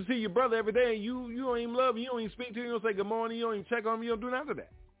you used to see your brother every day and you don't even love him, you don't even speak to him, you don't say good morning, you don't even check on him, you don't do none of that.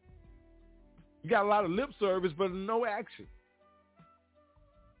 You got a lot of lip service, but no action.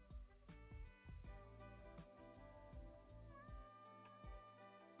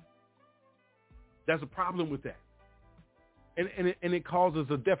 That's a problem with that. and it causes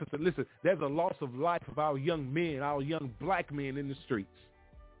a deficit. Listen, there's a loss of life of our young men, our young black men in the streets.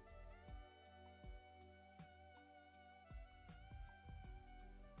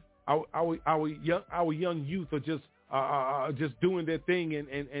 Our young youth are just doing their thing,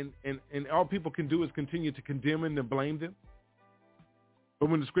 and all people can do is continue to condemn and to blame them. But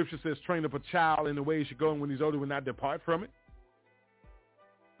when the scripture says, train up a child in the way he should go, and when he's older, will not depart from it.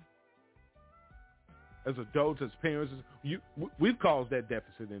 As adults, as parents, we've caused that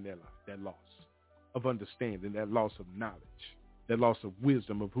deficit in their life, that loss of understanding, that loss of knowledge, that loss of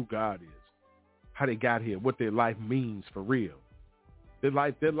wisdom of who God is, how they got here, what their life means for real. Their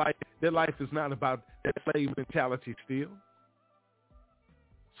life is not about that slave mentality still.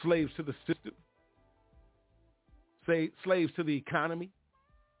 Slaves to the system. Slaves to the economy.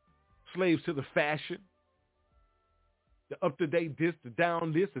 Slaves to the fashion. The up-to-date this, the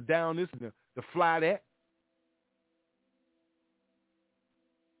down this, and the fly that.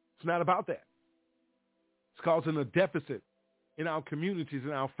 It's not about that. It's causing a deficit in our communities,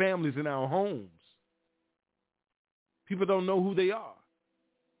 in our families, in our homes. People don't know who they are.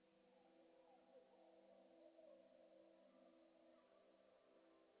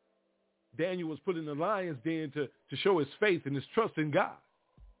 Daniel was put in the lion's den to show his faith and his trust in God.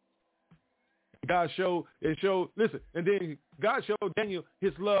 God showed, and then God showed Daniel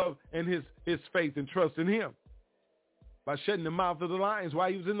his love and his faith and trust in him by shutting the mouth of the lions.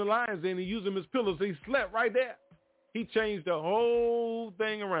 While he was in the lion's den, he used them as pillows. He slept right there. He changed the whole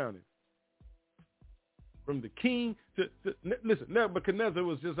thing around him. From the king to listen, Nebuchadnezzar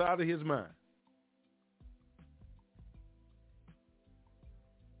was just out of his mind.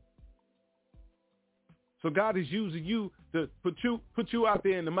 So God is using you to put you out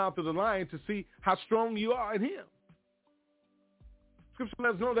there in the mouth of the lion to see how strong you are in him. Scripture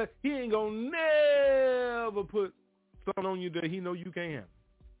lets us know that he ain't going to never put something on you that he know you can't handle.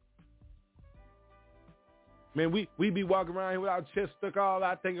 Man, we be walking around here with our chest stuck all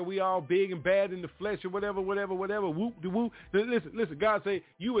out thinking we all big and bad in the flesh or whatever, whoop-de-whoop. Listen, God say,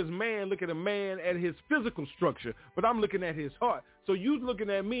 you as man look at a man at his physical structure, but I'm looking at his heart. So you looking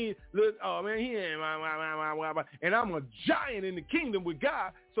at me, oh man, he ain't, and I'm a giant in the kingdom with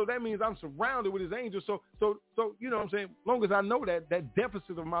God, so that means I'm surrounded with his angels. So you know what I'm saying? As long as I know that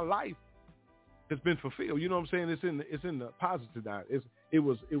deficit of my life has been fulfilled, you know what I'm saying? It's in the positive now. It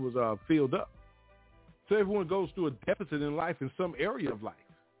was filled up. So everyone goes through a deficit in life in some area of life.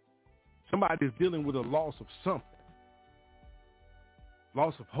 Somebody's dealing with a loss of something.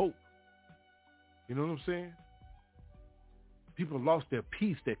 Loss of hope. You know what I'm saying? People have lost their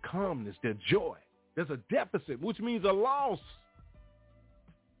peace, their calmness, their joy. There's a deficit, which means a loss.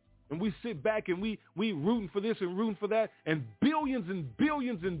 And we sit back and we rooting for this and rooting for that, and billions and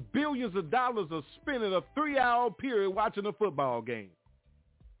billions and billions of dollars are spent in a 3-hour period watching a football game.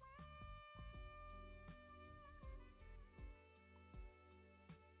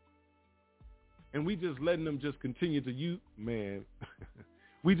 And we just letting them just continue to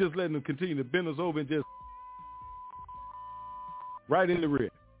we just letting them continue to bend us over and just right in the rear.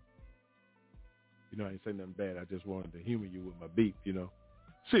 You know, I ain't saying nothing bad. I just wanted to humor you with my beat, you know.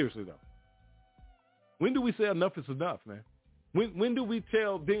 Seriously, though. When do we say enough is enough, man? When do we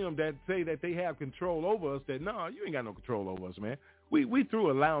tell them that say that they have control over us that, no, you ain't got no control over us, man. We through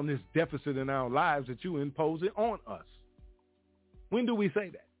allowing this deficit in our lives that you impose it on us. When do we say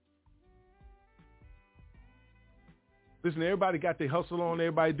that? Listen, everybody got their hustle on.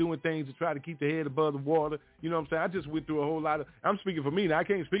 Everybody doing things to try to keep their head above the water. You know what I'm saying? I just went through a whole lot of, I'm speaking for me now. I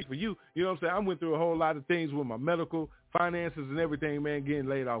can't speak for you. You know what I'm saying? I went through a whole lot of things with my medical finances and everything, man, getting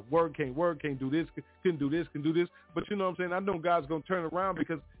laid off work, can't do this, couldn't do this. But you know what I'm saying? I know God's going to turn around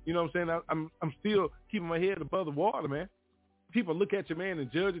because, you know what I'm saying? I'm still keeping my head above the water, man. People look at you, man,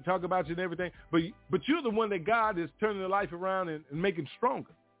 and judge and talk about you and everything. But you're the one that God is turning their life around and making stronger.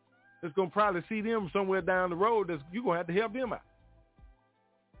 That's going to probably see them somewhere down the road. You're going to have to help them out.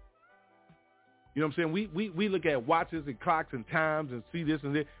 You know what I'm saying? We look at watches and clocks and times and see this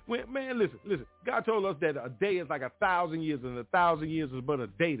and that. Man, listen. God told us that a day is like 1,000 years, and 1,000 years is but a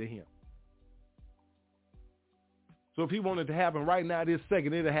day to him. So if he wanted to happen right now, this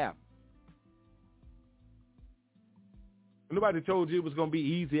second, it'll happen. Nobody told you it was going to be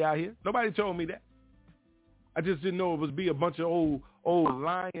easy out here. Nobody told me that. I just didn't know it would be a bunch of old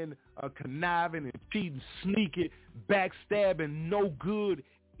lying, conniving and cheating, sneaking, backstabbing, no good,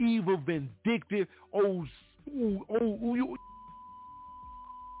 evil, vindictive,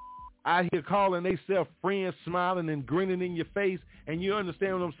 out here calling themselves friends, smiling and grinning in your face, and you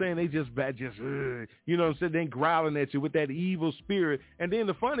understand what I'm saying? They just you know what I'm saying? They growling at you with that evil spirit. And then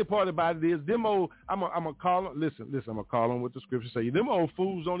the funny part about it is, them old, I'm gonna call them. Listen, I'm gonna call them what the scriptures say. Them old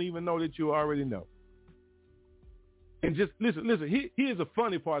fools don't even know that you already know. And just listen. Here's the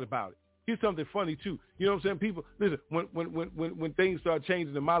funny part about it. Here's something funny too. You know what I'm saying? People, listen. When things start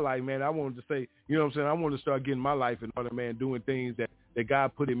changing in my life, man, I wanted to say, you know what I'm saying? I wanted to start getting my life in order, man, doing things that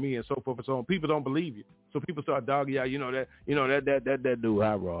God put in me and so forth and so on. People don't believe you, so people start dogging you out. That dude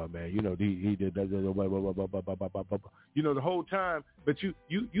Hot Rod, man. You know he did that. You know the whole time, but you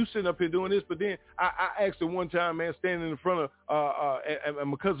sitting up here doing this. But then I asked her one time, man, standing in front of and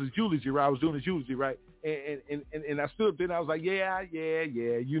my cousin's eulogy, right? I was doing his eulogy, right? And I stood up there and I was like, yeah,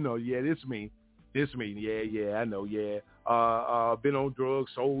 you know, this me, yeah, I know, yeah. Been on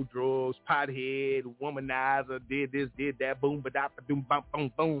drugs, sold drugs, pothead, womanizer, did this, did that, boom, ba-da-ba-doom,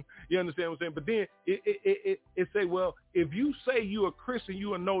 boom, boom. You understand what I'm saying? But then it say, well, if you say you're a Christian, you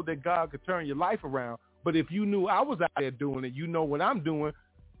will know that God could turn your life around. But if you knew I was out there doing it, you know what I'm doing,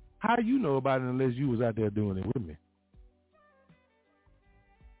 how do you know about it unless you was out there doing it with me?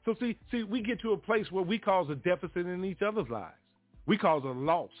 So see, we get to a place where we cause a deficit in each other's lives. We cause a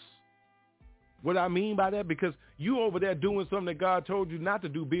loss. What I mean by that, because you over there doing something that God told you not to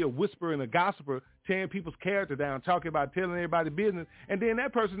do, be a whisperer and a gossiper, tearing people's character down, talking about telling everybody business, and then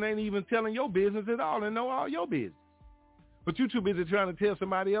that person ain't even telling your business at all and know all your business. But you too busy trying to tear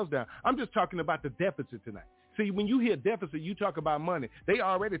somebody else down. I'm just talking about the deficit tonight. See, when you hear deficit, you talk about money. They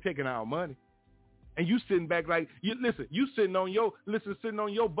already taking our money. And you sitting back like, you sitting on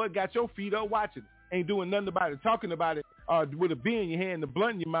your butt, got your feet up watching it. Ain't doing nothing about it, talking about it with a beer in your hand and a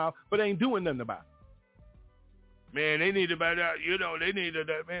blunt in your mouth, but ain't doing nothing about it. Man, they need about that, they need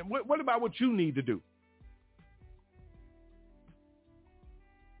that, man. What about what you need to do?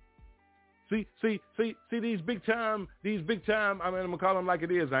 See, these big time, I mean, I'm gonna call them like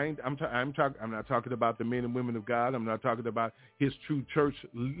it is. I'm not talking about the men and women of God. I'm not talking about his true church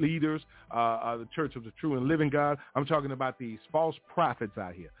leaders, the church of the true and living God. I'm talking about these false prophets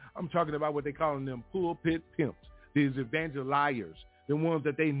out here. I'm talking about what they calling them pulpit pimps, these evangeliers, the ones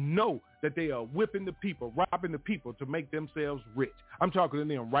that they know that they are whipping the people, robbing the people to make themselves rich. I'm talking to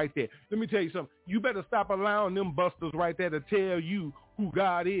them right there. Let me tell you something. You better stop allowing them busters right there to tell you who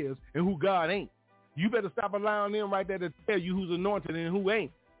God is and who God ain't. You better stop allowing them right there to tell you who's anointed and who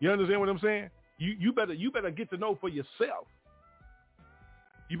ain't. You understand what I'm saying? You better get to know for yourself.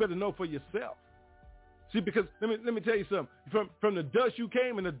 You better know for yourself. See, because let me tell you something. From the dust you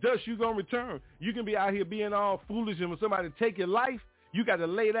came and the dust you gonna return. You can be out here being all foolish, and when somebody take your life, you got to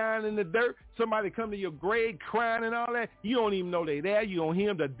lay down in the dirt. Somebody come to your grave crying and all that. You don't even know they there. You don't hear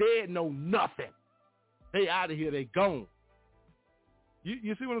them. The dead know nothing. They out of here. They gone.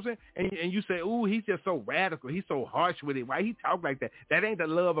 You see what I'm saying? And you say, ooh, he's just so radical. He's so harsh with it. Why he talk like that? That ain't the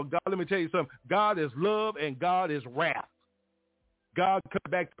love of God. Let me tell you something. God is love and God is wrath. God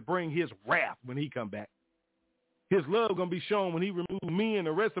come back to bring his wrath when he come back. His love going to be shown when he remove me and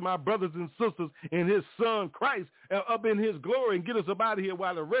the rest of my brothers and sisters and his son Christ up in his glory and get us up out of here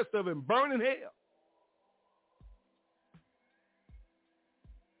while the rest of them burn in hell.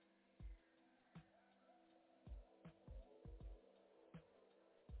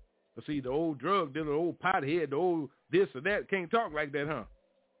 But see, the old drug dealer, the old pothead, the old this or that can't talk like that, huh?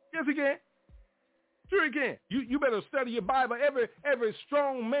 Yes, he can. Sure he can. You better study your Bible. Every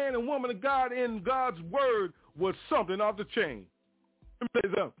strong man and woman of God in God's word was something off the chain. Let me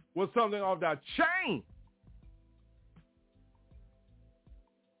tell you something. Was something off the chain.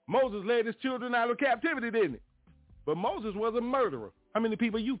 Moses led his children out of captivity, didn't he? But Moses was a murderer. How many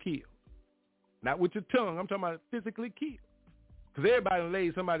people you killed? Not with your tongue. I'm talking about physically killed. Because everybody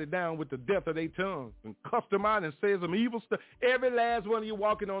laid somebody down with the death of their tongue and cussed them out and said some evil stuff. Every last one of you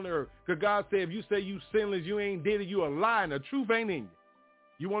walking on the earth. Because God said, if you say you sinless, you ain't did it, you a lie, and the truth ain't in you.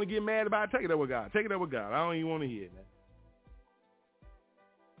 You want to get mad about it? Take it up with God. Take it up with God. I don't even want to hear it, man.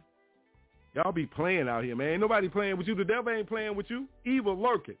 Y'all be playing out here, man. Ain't nobody playing with you. The devil ain't playing with you. Evil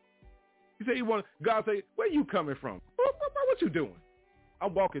lurking. He said God say, where you coming from? What you doing?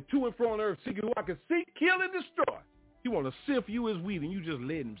 I'm walking to and fro on earth, seeking who I can seek, kill, and destroy. He want to sift you as wheat, and you just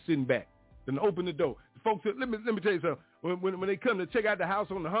let him sitting back. Then open the door. The folks, let me tell you something. When they come to check out the house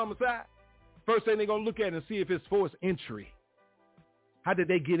on the homicide, first thing they're going to look at it and see if it's forced entry. How did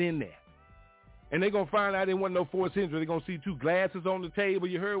they get in there? And they're going to find out there wasn't no forced entry. They're going to see two glasses on the table.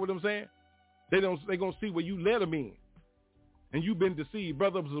 You heard what I'm saying? They're going to see where you let them in. And you've been deceived.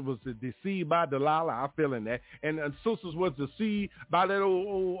 Brothers was deceived by Delilah. I'm feeling that. And sisters was deceived by that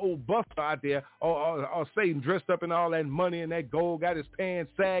old buster out there, or Satan dressed up in all that money and that gold, got his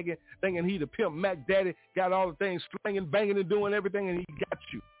pants sagging, thinking he the pimp Mac Daddy, got all the things slinging, banging, and doing everything, and he got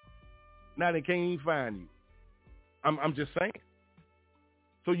you. Now they can't even find you. I'm just saying.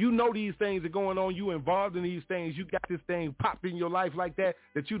 So you know these things are going on. You involved in these things. You got this thing popped in your life like that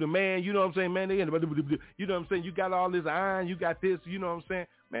you the man. You know what I'm saying, man? You know what I'm saying? You got all this iron. You got this. You know what I'm saying?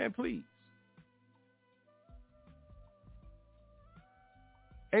 Man, please.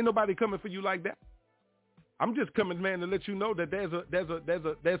 Ain't nobody coming for you like that. I'm just coming, man, to let you know that there's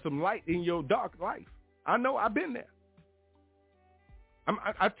some light in your dark life. I know. I've been there.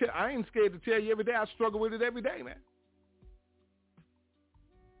 I ain't scared to tell you every day. I struggle with it every day, man.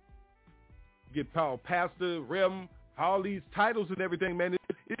 Get called pastor, reverend, all these titles and everything, man.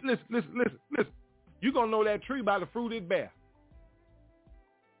 Listen. You're going to know that tree by the fruit it bear.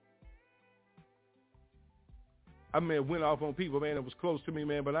 I mean, went off on people, man, that was close to me,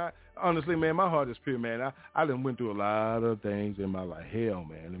 man. But I honestly, man, my heart is pure, man. I done went through a lot of things in my life. Hell,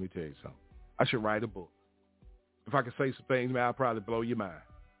 man, let me tell you something. I should write a book. If I could say some things, man, I'll probably blow your mind.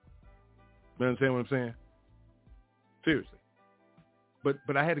 You understand what I'm saying? Seriously.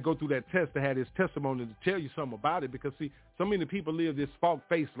 But I had to go through that test to have this testimony to tell you something about it, because, see, so many people live this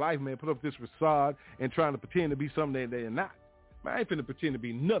false-faced life, man, put up this facade and trying to pretend to be something that they're not. Man, I ain't finna pretend to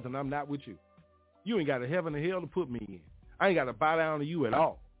be nothing. I'm not with you. You ain't got a heaven or hell to put me in. I ain't got to bow down to you at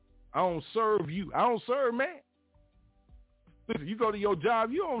all. I don't serve you. I don't serve man. Listen, you go to your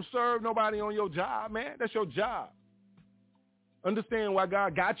job, you don't serve nobody on your job, man. That's your job. Understand why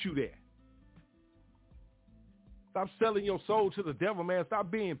God got you there. Stop selling your soul to the devil, man.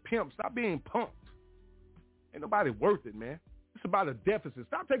 Stop being pimped. Stop being punked. Ain't nobody worth it, man. It's about a deficit.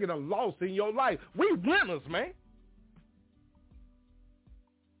 Stop taking a loss in your life. We winners, man.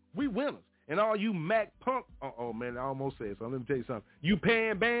 We winners. And all you Mac punk, oh man, I almost said something. Let me tell you something. You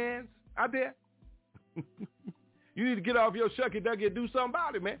paying bands out there? You need to get off your shucky ducky and do something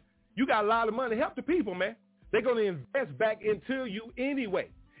about it, man. You got a lot of money. Help the people, man. They're going to invest back into you anyway.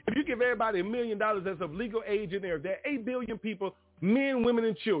 If you give everybody $1 million that's of legal age in there are 8 billion people, men, women,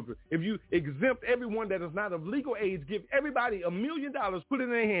 and children. If you exempt everyone that is not of legal age, give everybody $1 million, put it in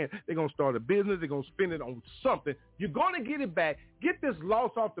their hand, they're going to start a business. They're going to spend it on something. You're going to get it back. Get this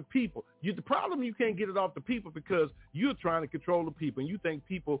loss off the people. The problem, you can't get it off the people because you're trying to control the people. And you think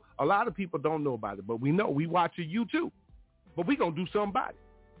a lot of people don't know about it. But we know. We watching you too. But we're going to do something about it.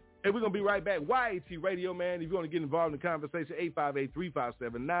 And we're going to be right back. YAT Radio, man. If you want to get involved in the conversation,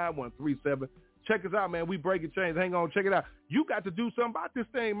 858-357-9137. Check us out, man. We breaking chains. Hang on. Check it out. You got to do something about this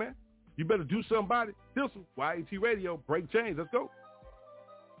thing, man. You better do something about it. Listen, YAT Radio, break chains. Let's go.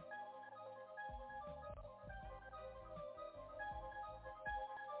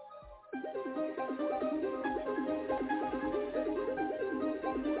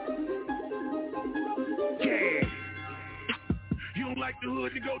 Yeah. You don't like the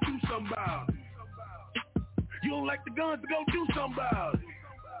hood to go do something about it. You don't like the guns to go do something about it.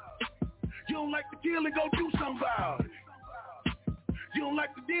 You don't like the kill and go do something about it. You don't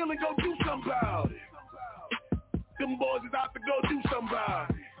like the deal and go do something about it. Them boys is out to go do something about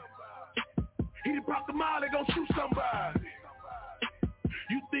it. He done pop the mile, they gon' shoot somebody.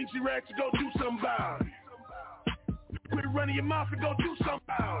 You think she racks to go do something about it. Quit running your mouth and go do something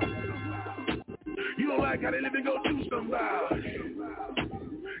about it. You don't like how they live and go do something about it.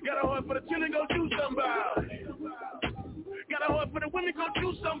 Got a heart for the children, go do something about it. Got a heart for the women, go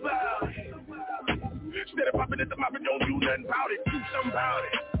do something about it. Instead of popping at the mouth and don't do nothing about it. Do something about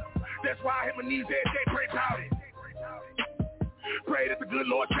it. That's why I hit my knees every day, pray about it. Pray that the good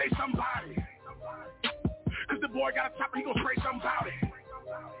Lord say somebody. Cause the boy got a chopper, he gon' spray something about it.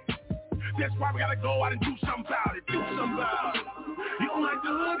 That's why we gotta go out and do something about it. Do something about it. You don't like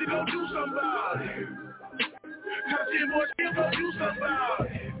the hood, you go do something about it. Tell the boy, still go do something about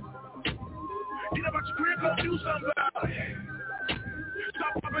it. Get up out your crib, go do something about it.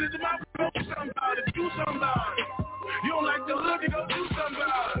 Stop popping in the mouth, go do something about it. Do something about it. You don't like the hood, you go do something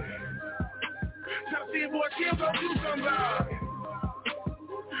about it. Tell the boy, still go do something about it.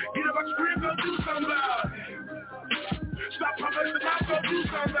 Get up out your crib, go do something about it. Stop popping in the mouth, go do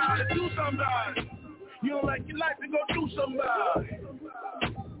something about it. Do something about it. You don't like your life, then go do something about it.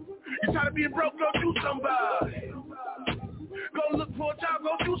 You tired of being broke, go do something about it. Go look for a job,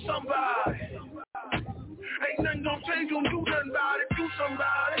 go do something about it. Ain't nothing gonna change, gonna do nothing about it. Do something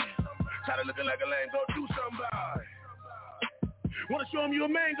about it. Tired of looking like a lame, go do something about it. Wanna show him you a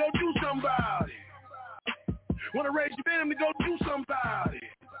man, go do something about it. Wanna raise your family, go do something about it.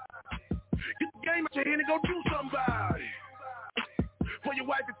 Get the game out your hand and go do something about it.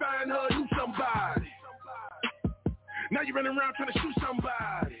 wife and find her a new somebody. Now you running around trying to shoot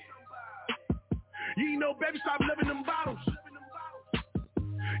somebody. You ain't no baby, stop living them bottles.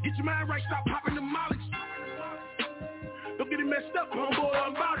 Get your mind right, stop popping them mollies. Don't get it messed up, homeboy,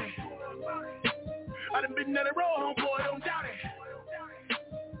 I'm about it. I done been down the road, homeboy, don't doubt it.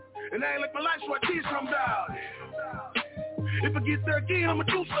 And I ain't like my life, so I did something about it. If I get there again, I'ma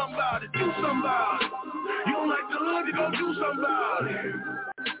do something about it, do something about it. You don't like the hood, you gon' do something about it.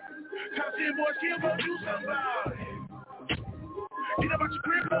 Top 10 boys here, go do something about it. Get up out your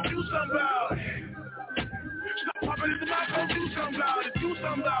crib, go do something about it. Stop popping in the mouth, go do something about it, do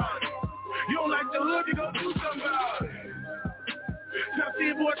something about it. You don't like the hood, you gon' do something about it. Top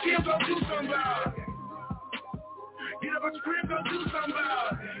 10 boys here, go do something about it. Get up out your crib, go do something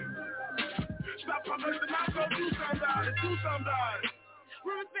about it. Stop popping in the mouth, go do something about it, do something about it.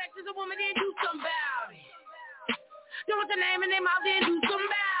 Respect is a woman, then do something about it. Don't want the name in their mouth, then do something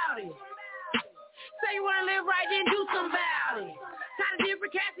about it. Say you wanna live right, then do something about it. Tired of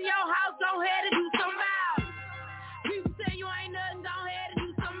different cats in your house, go ahead and do something about it. People say you ain't nothing, go ahead and do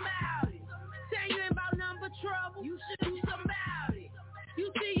something about it. Say you ain't about nothing but trouble, you should do something about it.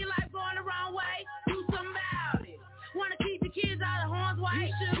 You see your life going the wrong way, do something about it. Wanna keep your kids out of harm's way,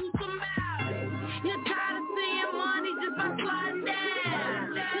 you should do something about it. You're tired of seeing money just by sliding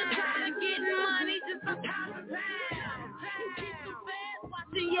down. You're tired of getting money just by copping pounds. You keep the fast, watch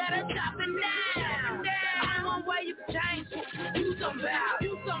the yet chopping down. Only one way you can change it, do something about it.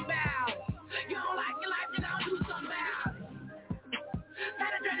 Do something about it. You don't like your life, then I'll do something about it.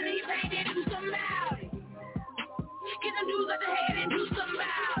 Tired of drinking these pain, then do something about it. Get them dudes out the head and do something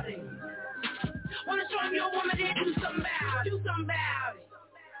about it. Wanna show them you're a woman, then do something about it. Do something about it.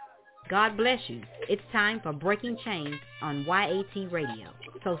 God bless you. It's time for Breaking Chains on YAT Radio.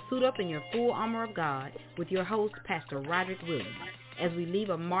 So suit up in your full armor of God with your host, Pastor Roderick Williams, as we leave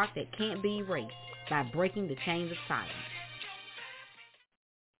a mark that can't be erased by breaking the chains of silence.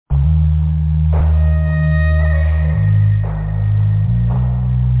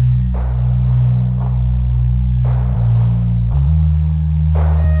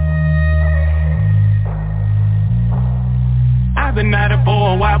 I've been at it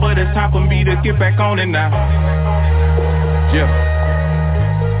for a while, but it's time for me to get back on it now. Yeah.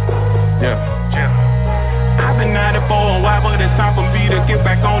 I've been at it for a while, but it's time for me to get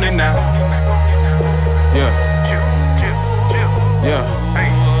back on it now. Yeah.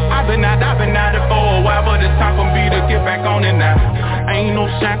 I've been at it for a while, but it's time for me to get back on it now. Ain't no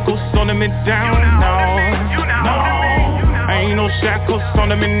shackles holding me down, no. Ain't no shackles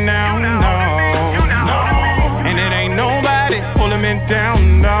holding me now, no. And it ain't nobody pulling me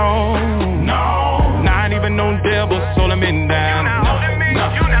down, no. Not even no devil holding me down, no.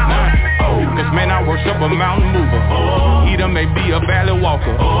 Cause man, I worship a mountain mover. He done may be a valley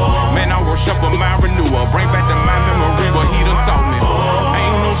walker. Man, I worship a mind renewer. Bring back to my memory what he done taught me.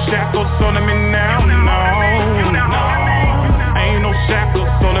 Ain't no shackles holding me now, no. Ain't no shackles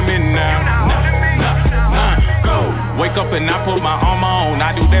holding me now. Wake up and I put my armor on.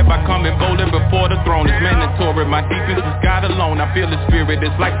 I do that by coming boldly before the throne. It's mandatory, my defense is God alone. I feel the spirit,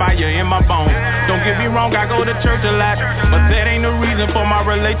 it's like fire in my bones. Don't get me wrong, I go to church a lot, but that ain't the reason for my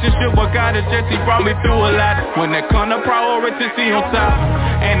relationship with God. It's just he brought me through a lot. When that come to priority, see on top.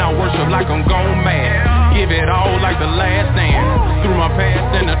 And I worship like I'm gone mad. Give it all like the last stand. Threw my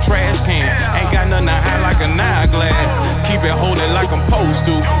past in the trash can. Ain't got nothing to hide like an eyeglass. Keep it holy like I'm supposed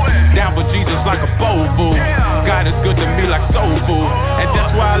to. Down for Jesus like a fool. God is good to me like soul food. And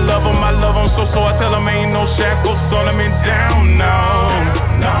that's why I love him so I tell him ain't no shackles holding me down, no.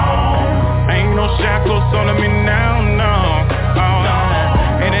 Ain't no shackles holding me now, no.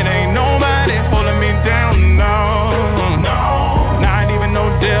 And it ain't nobody holding me down, no. Not even no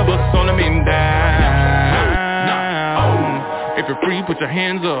devil holding me down. If you're free, put your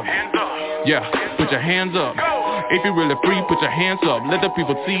hands up. Yeah, put your hands up. If you're really free, put your hands up. Let the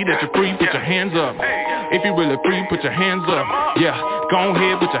people see that you're free, put your hands up. If you're really free, put your hands up. Yeah, go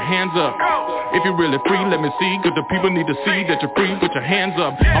ahead, put your hands up. If you're really free, let me see, cause the people need to see that you're free, put your hands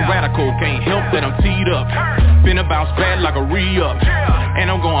up. I'm radical, can't help that I'm teed up. Finna bounce back like a re-up. And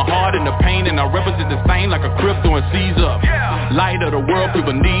I'm going hard in the pain, and I represent this thing like a crypto and seize up. Light of the world,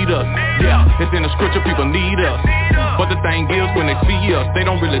 people need us. Yeah, it's in the scripture, people need us. But the thing is, when they see us, they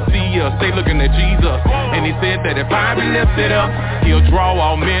don't really see us. They looking at Jesus. And he said that if I be lifted up, he'll draw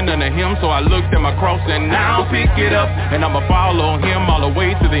all men unto him. So I looked at my cross and now I'll pick it up. And I'ma follow him all the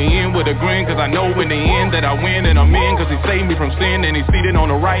way to the end with a grin, cause I know in the end that I win and I'm in, cause he saved me from sin and he's seated on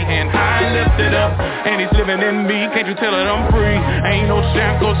the right hand. I lifted up and he's living in me. Can't you tell that I'm free? Ain't no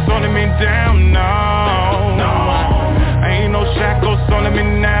shackles holding me down, no. Ain't no shackles holding me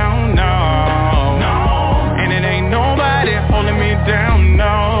now, no. And it ain't nobody holding me down,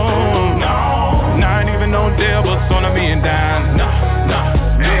 no. Not even no devils holding me down, no.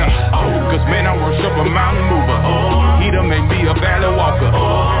 Yeah, cause man, I worship a mountain mover. He done made me a valley walker.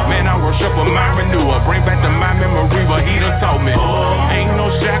 Man, I worship a mind renewer. Bring back to my memory what he done taught me. Ain't no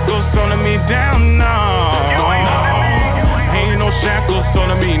shackles holding me down, no. Ain't no shackles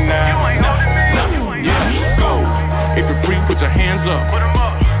holding me now. Yeah, go. If you're free, put your hands up.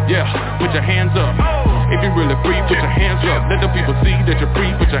 Yeah, put your hands up. If you're really free, put your hands up. Let the people see that you're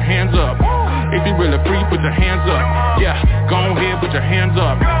free, put your hands up. If you're really free, put your hands up. Yeah, go ahead, put your hands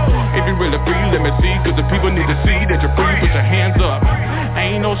up. If you're really free, let me see, cause the people need to see that you're free, put your hands up.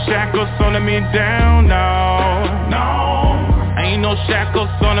 Ain't no shackles holding me down, no. Ain't no shackles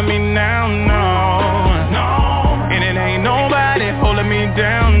holding me now, no. And it ain't nobody holding me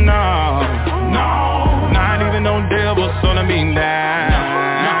down, no. Not even no devils holding me down.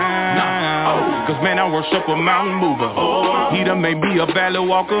 Cause man, I worship a mountain mover. He done made me a valley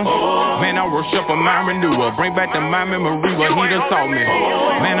walker. Man, I worship a mind renewer. Bring back to my memory what he done taught me.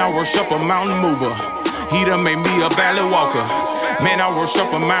 Man, I worship a mountain mover. He done made me a valley walker. Man, I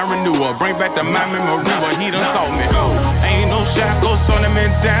worship a mind renewer. Bring back to my memory what he done taught me. Ain't no shackles holding me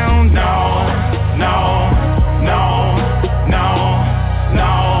down, no.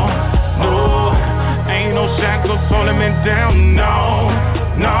 Ain't no shackles holding me down, no.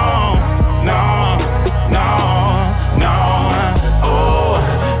 Oh,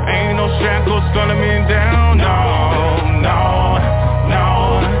 ain't no shackles holding me down, no.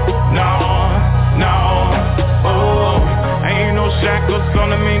 Oh, ain't no shackles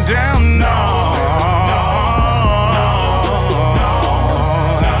holding me down, no.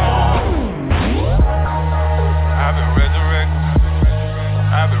 I've been resurrected.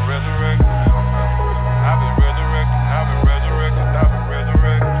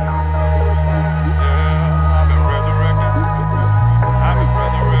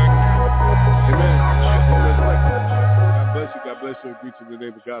 So greet to the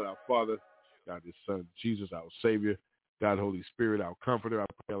name of God, our Father, God, His Son, Jesus, our Savior, God, Holy Spirit, our Comforter. I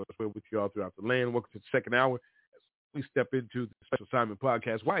pray all is well with you all throughout the land. Welcome to the second hour as we step into the Special Assignment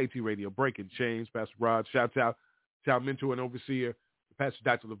Podcast, YAT Radio, Breaking Chains. Pastor Rod, shouts out to our mentor and overseer, Pastor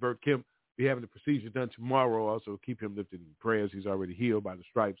Dr. Levert Kemp. Be having the procedure done tomorrow. Also, keep him lifted in prayers. He's already healed by the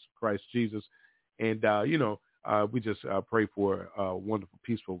stripes of Christ Jesus. And, we just pray for a wonderful,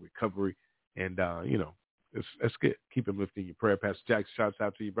 peaceful recovery. And, let's keep him lifted in your prayer. Pastor Jackson, shouts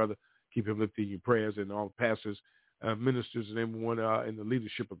out to you, brother. Keep him lifted in your prayers, and all the pastors, ministers, and everyone in the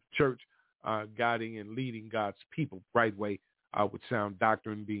leadership of the church, guiding and leading God's people right way with sound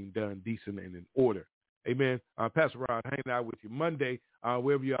doctrine being done decent and in order. Amen. Pastor Rod, hanging out with you Monday,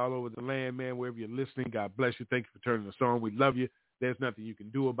 wherever you're all over the land, man, wherever you're listening. God bless you. Thank you for turning us on. We love you. There's nothing you can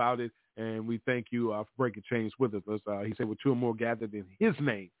do about it, and we thank you for breaking chains with us. He said, with two or more gathered in his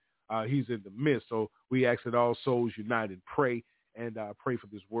name, he's in the midst. So we ask that all souls unite and pray, and pray for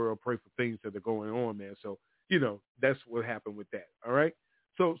this world, pray for things that are going on, man. So, that's what happened with that. All right.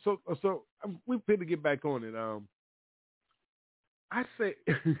 So we better to get back on it. I say,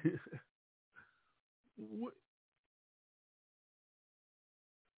 what?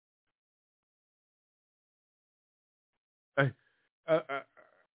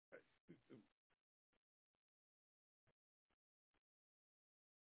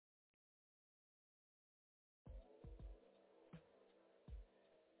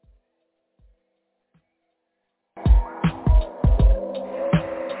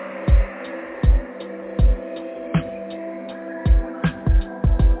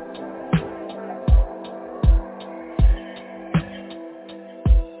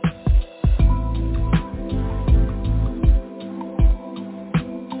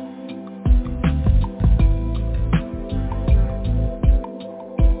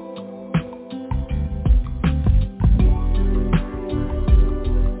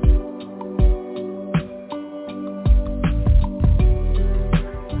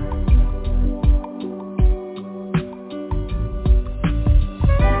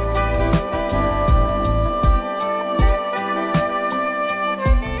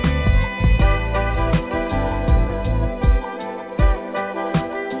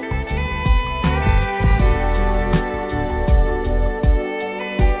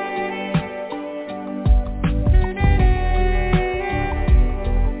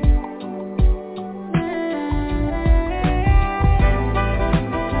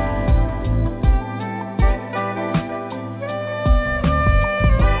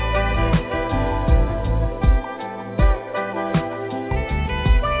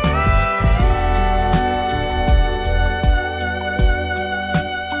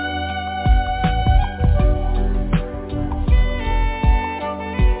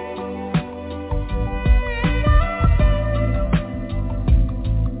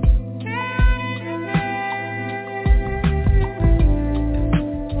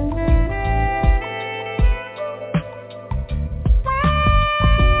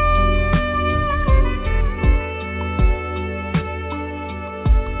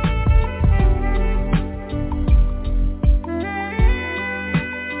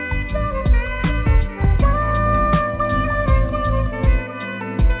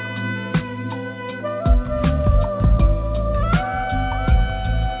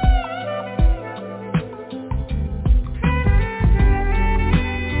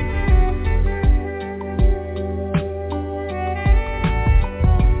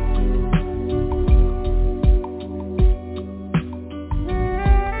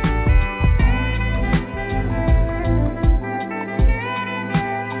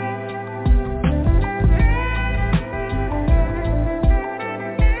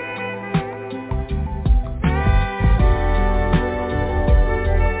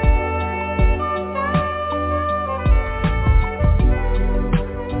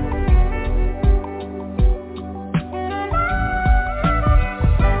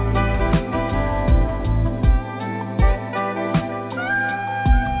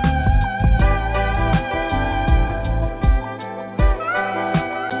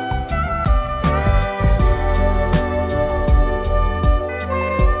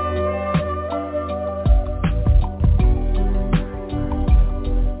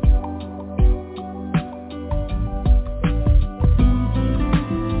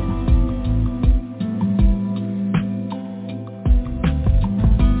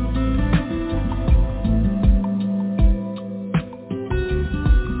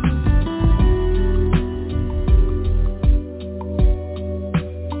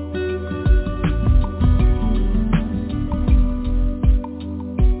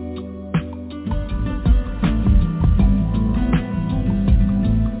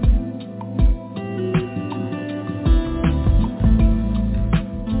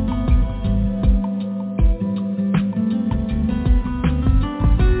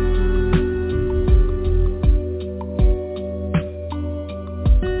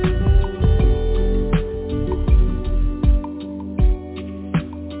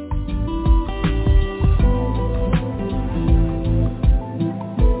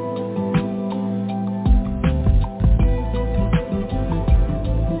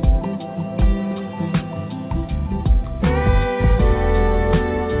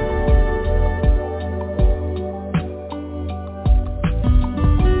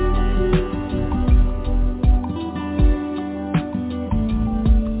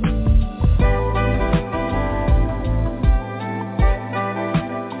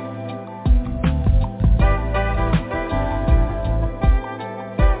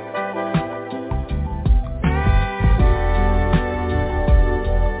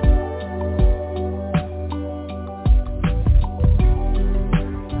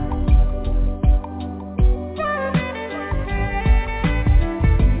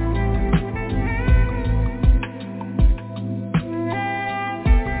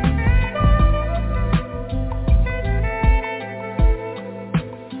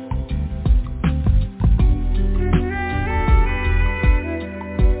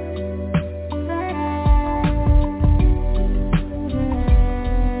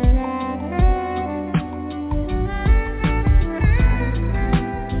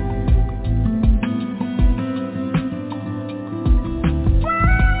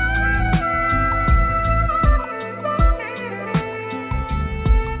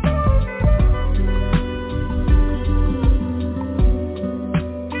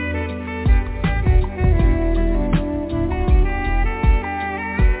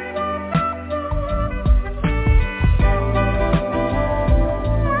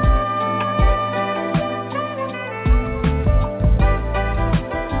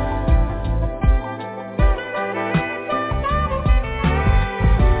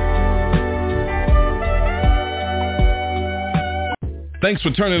 Thanks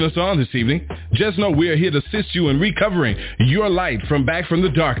for turning us on this evening. Just know we are here to assist you in recovering your light from back from the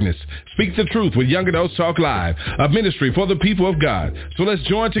darkness. Speak the truth with Young Adults Talk Live, a ministry for the people of God. So let's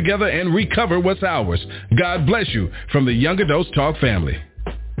join together and recover what's ours. God bless you from the Young Adults Talk family.